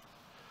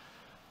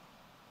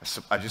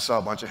 I just saw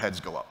a bunch of heads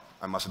go up.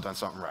 I must have done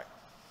something right.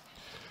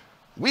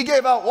 We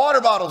gave out water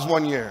bottles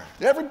one year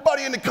to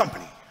everybody in the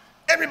company.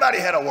 Everybody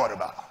had a water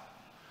bottle.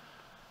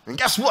 And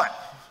guess what?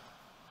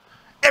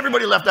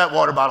 Everybody left that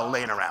water bottle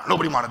laying around.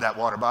 Nobody wanted that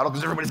water bottle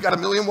because everybody's got a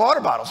million water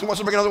bottles. Who wants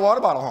to bring another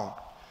water bottle home?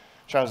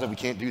 Charlie said, we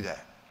can't do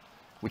that.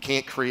 We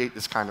can't create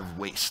this kind of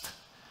waste.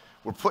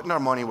 We're putting our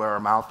money where our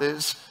mouth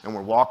is, and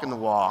we're walking the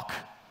walk,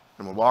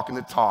 and we're walking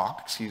the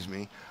talk, excuse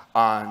me,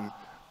 on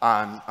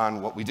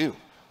what we do.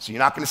 So you're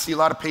not going to see a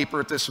lot of paper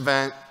at this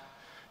event.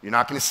 You're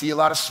not going to see a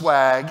lot of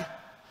swag,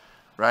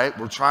 right?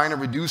 We're trying to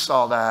reduce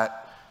all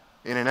that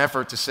in an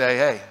effort to say,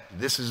 hey,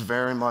 this is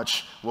very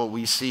much what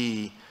we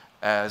see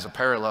as a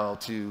parallel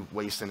to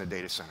waste in a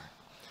data center.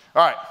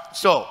 All right,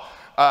 so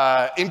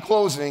in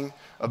closing,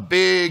 a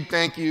big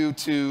thank you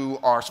to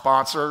our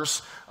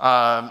sponsors.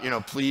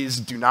 Please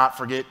do not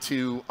forget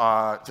to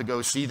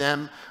go see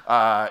them.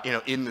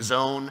 In the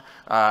zone,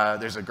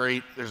 there's a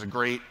great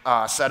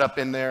setup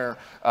in there,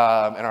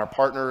 and our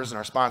partners and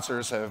our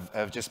sponsors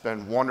have just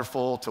been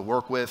wonderful to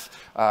work with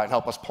and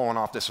help us pulling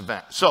off this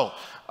event. So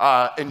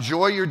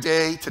enjoy your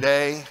day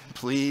today,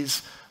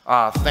 please.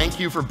 Thank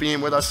you for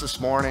being with us this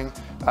morning.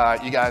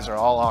 You guys are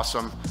all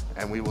awesome,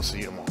 and we will see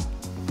you tomorrow.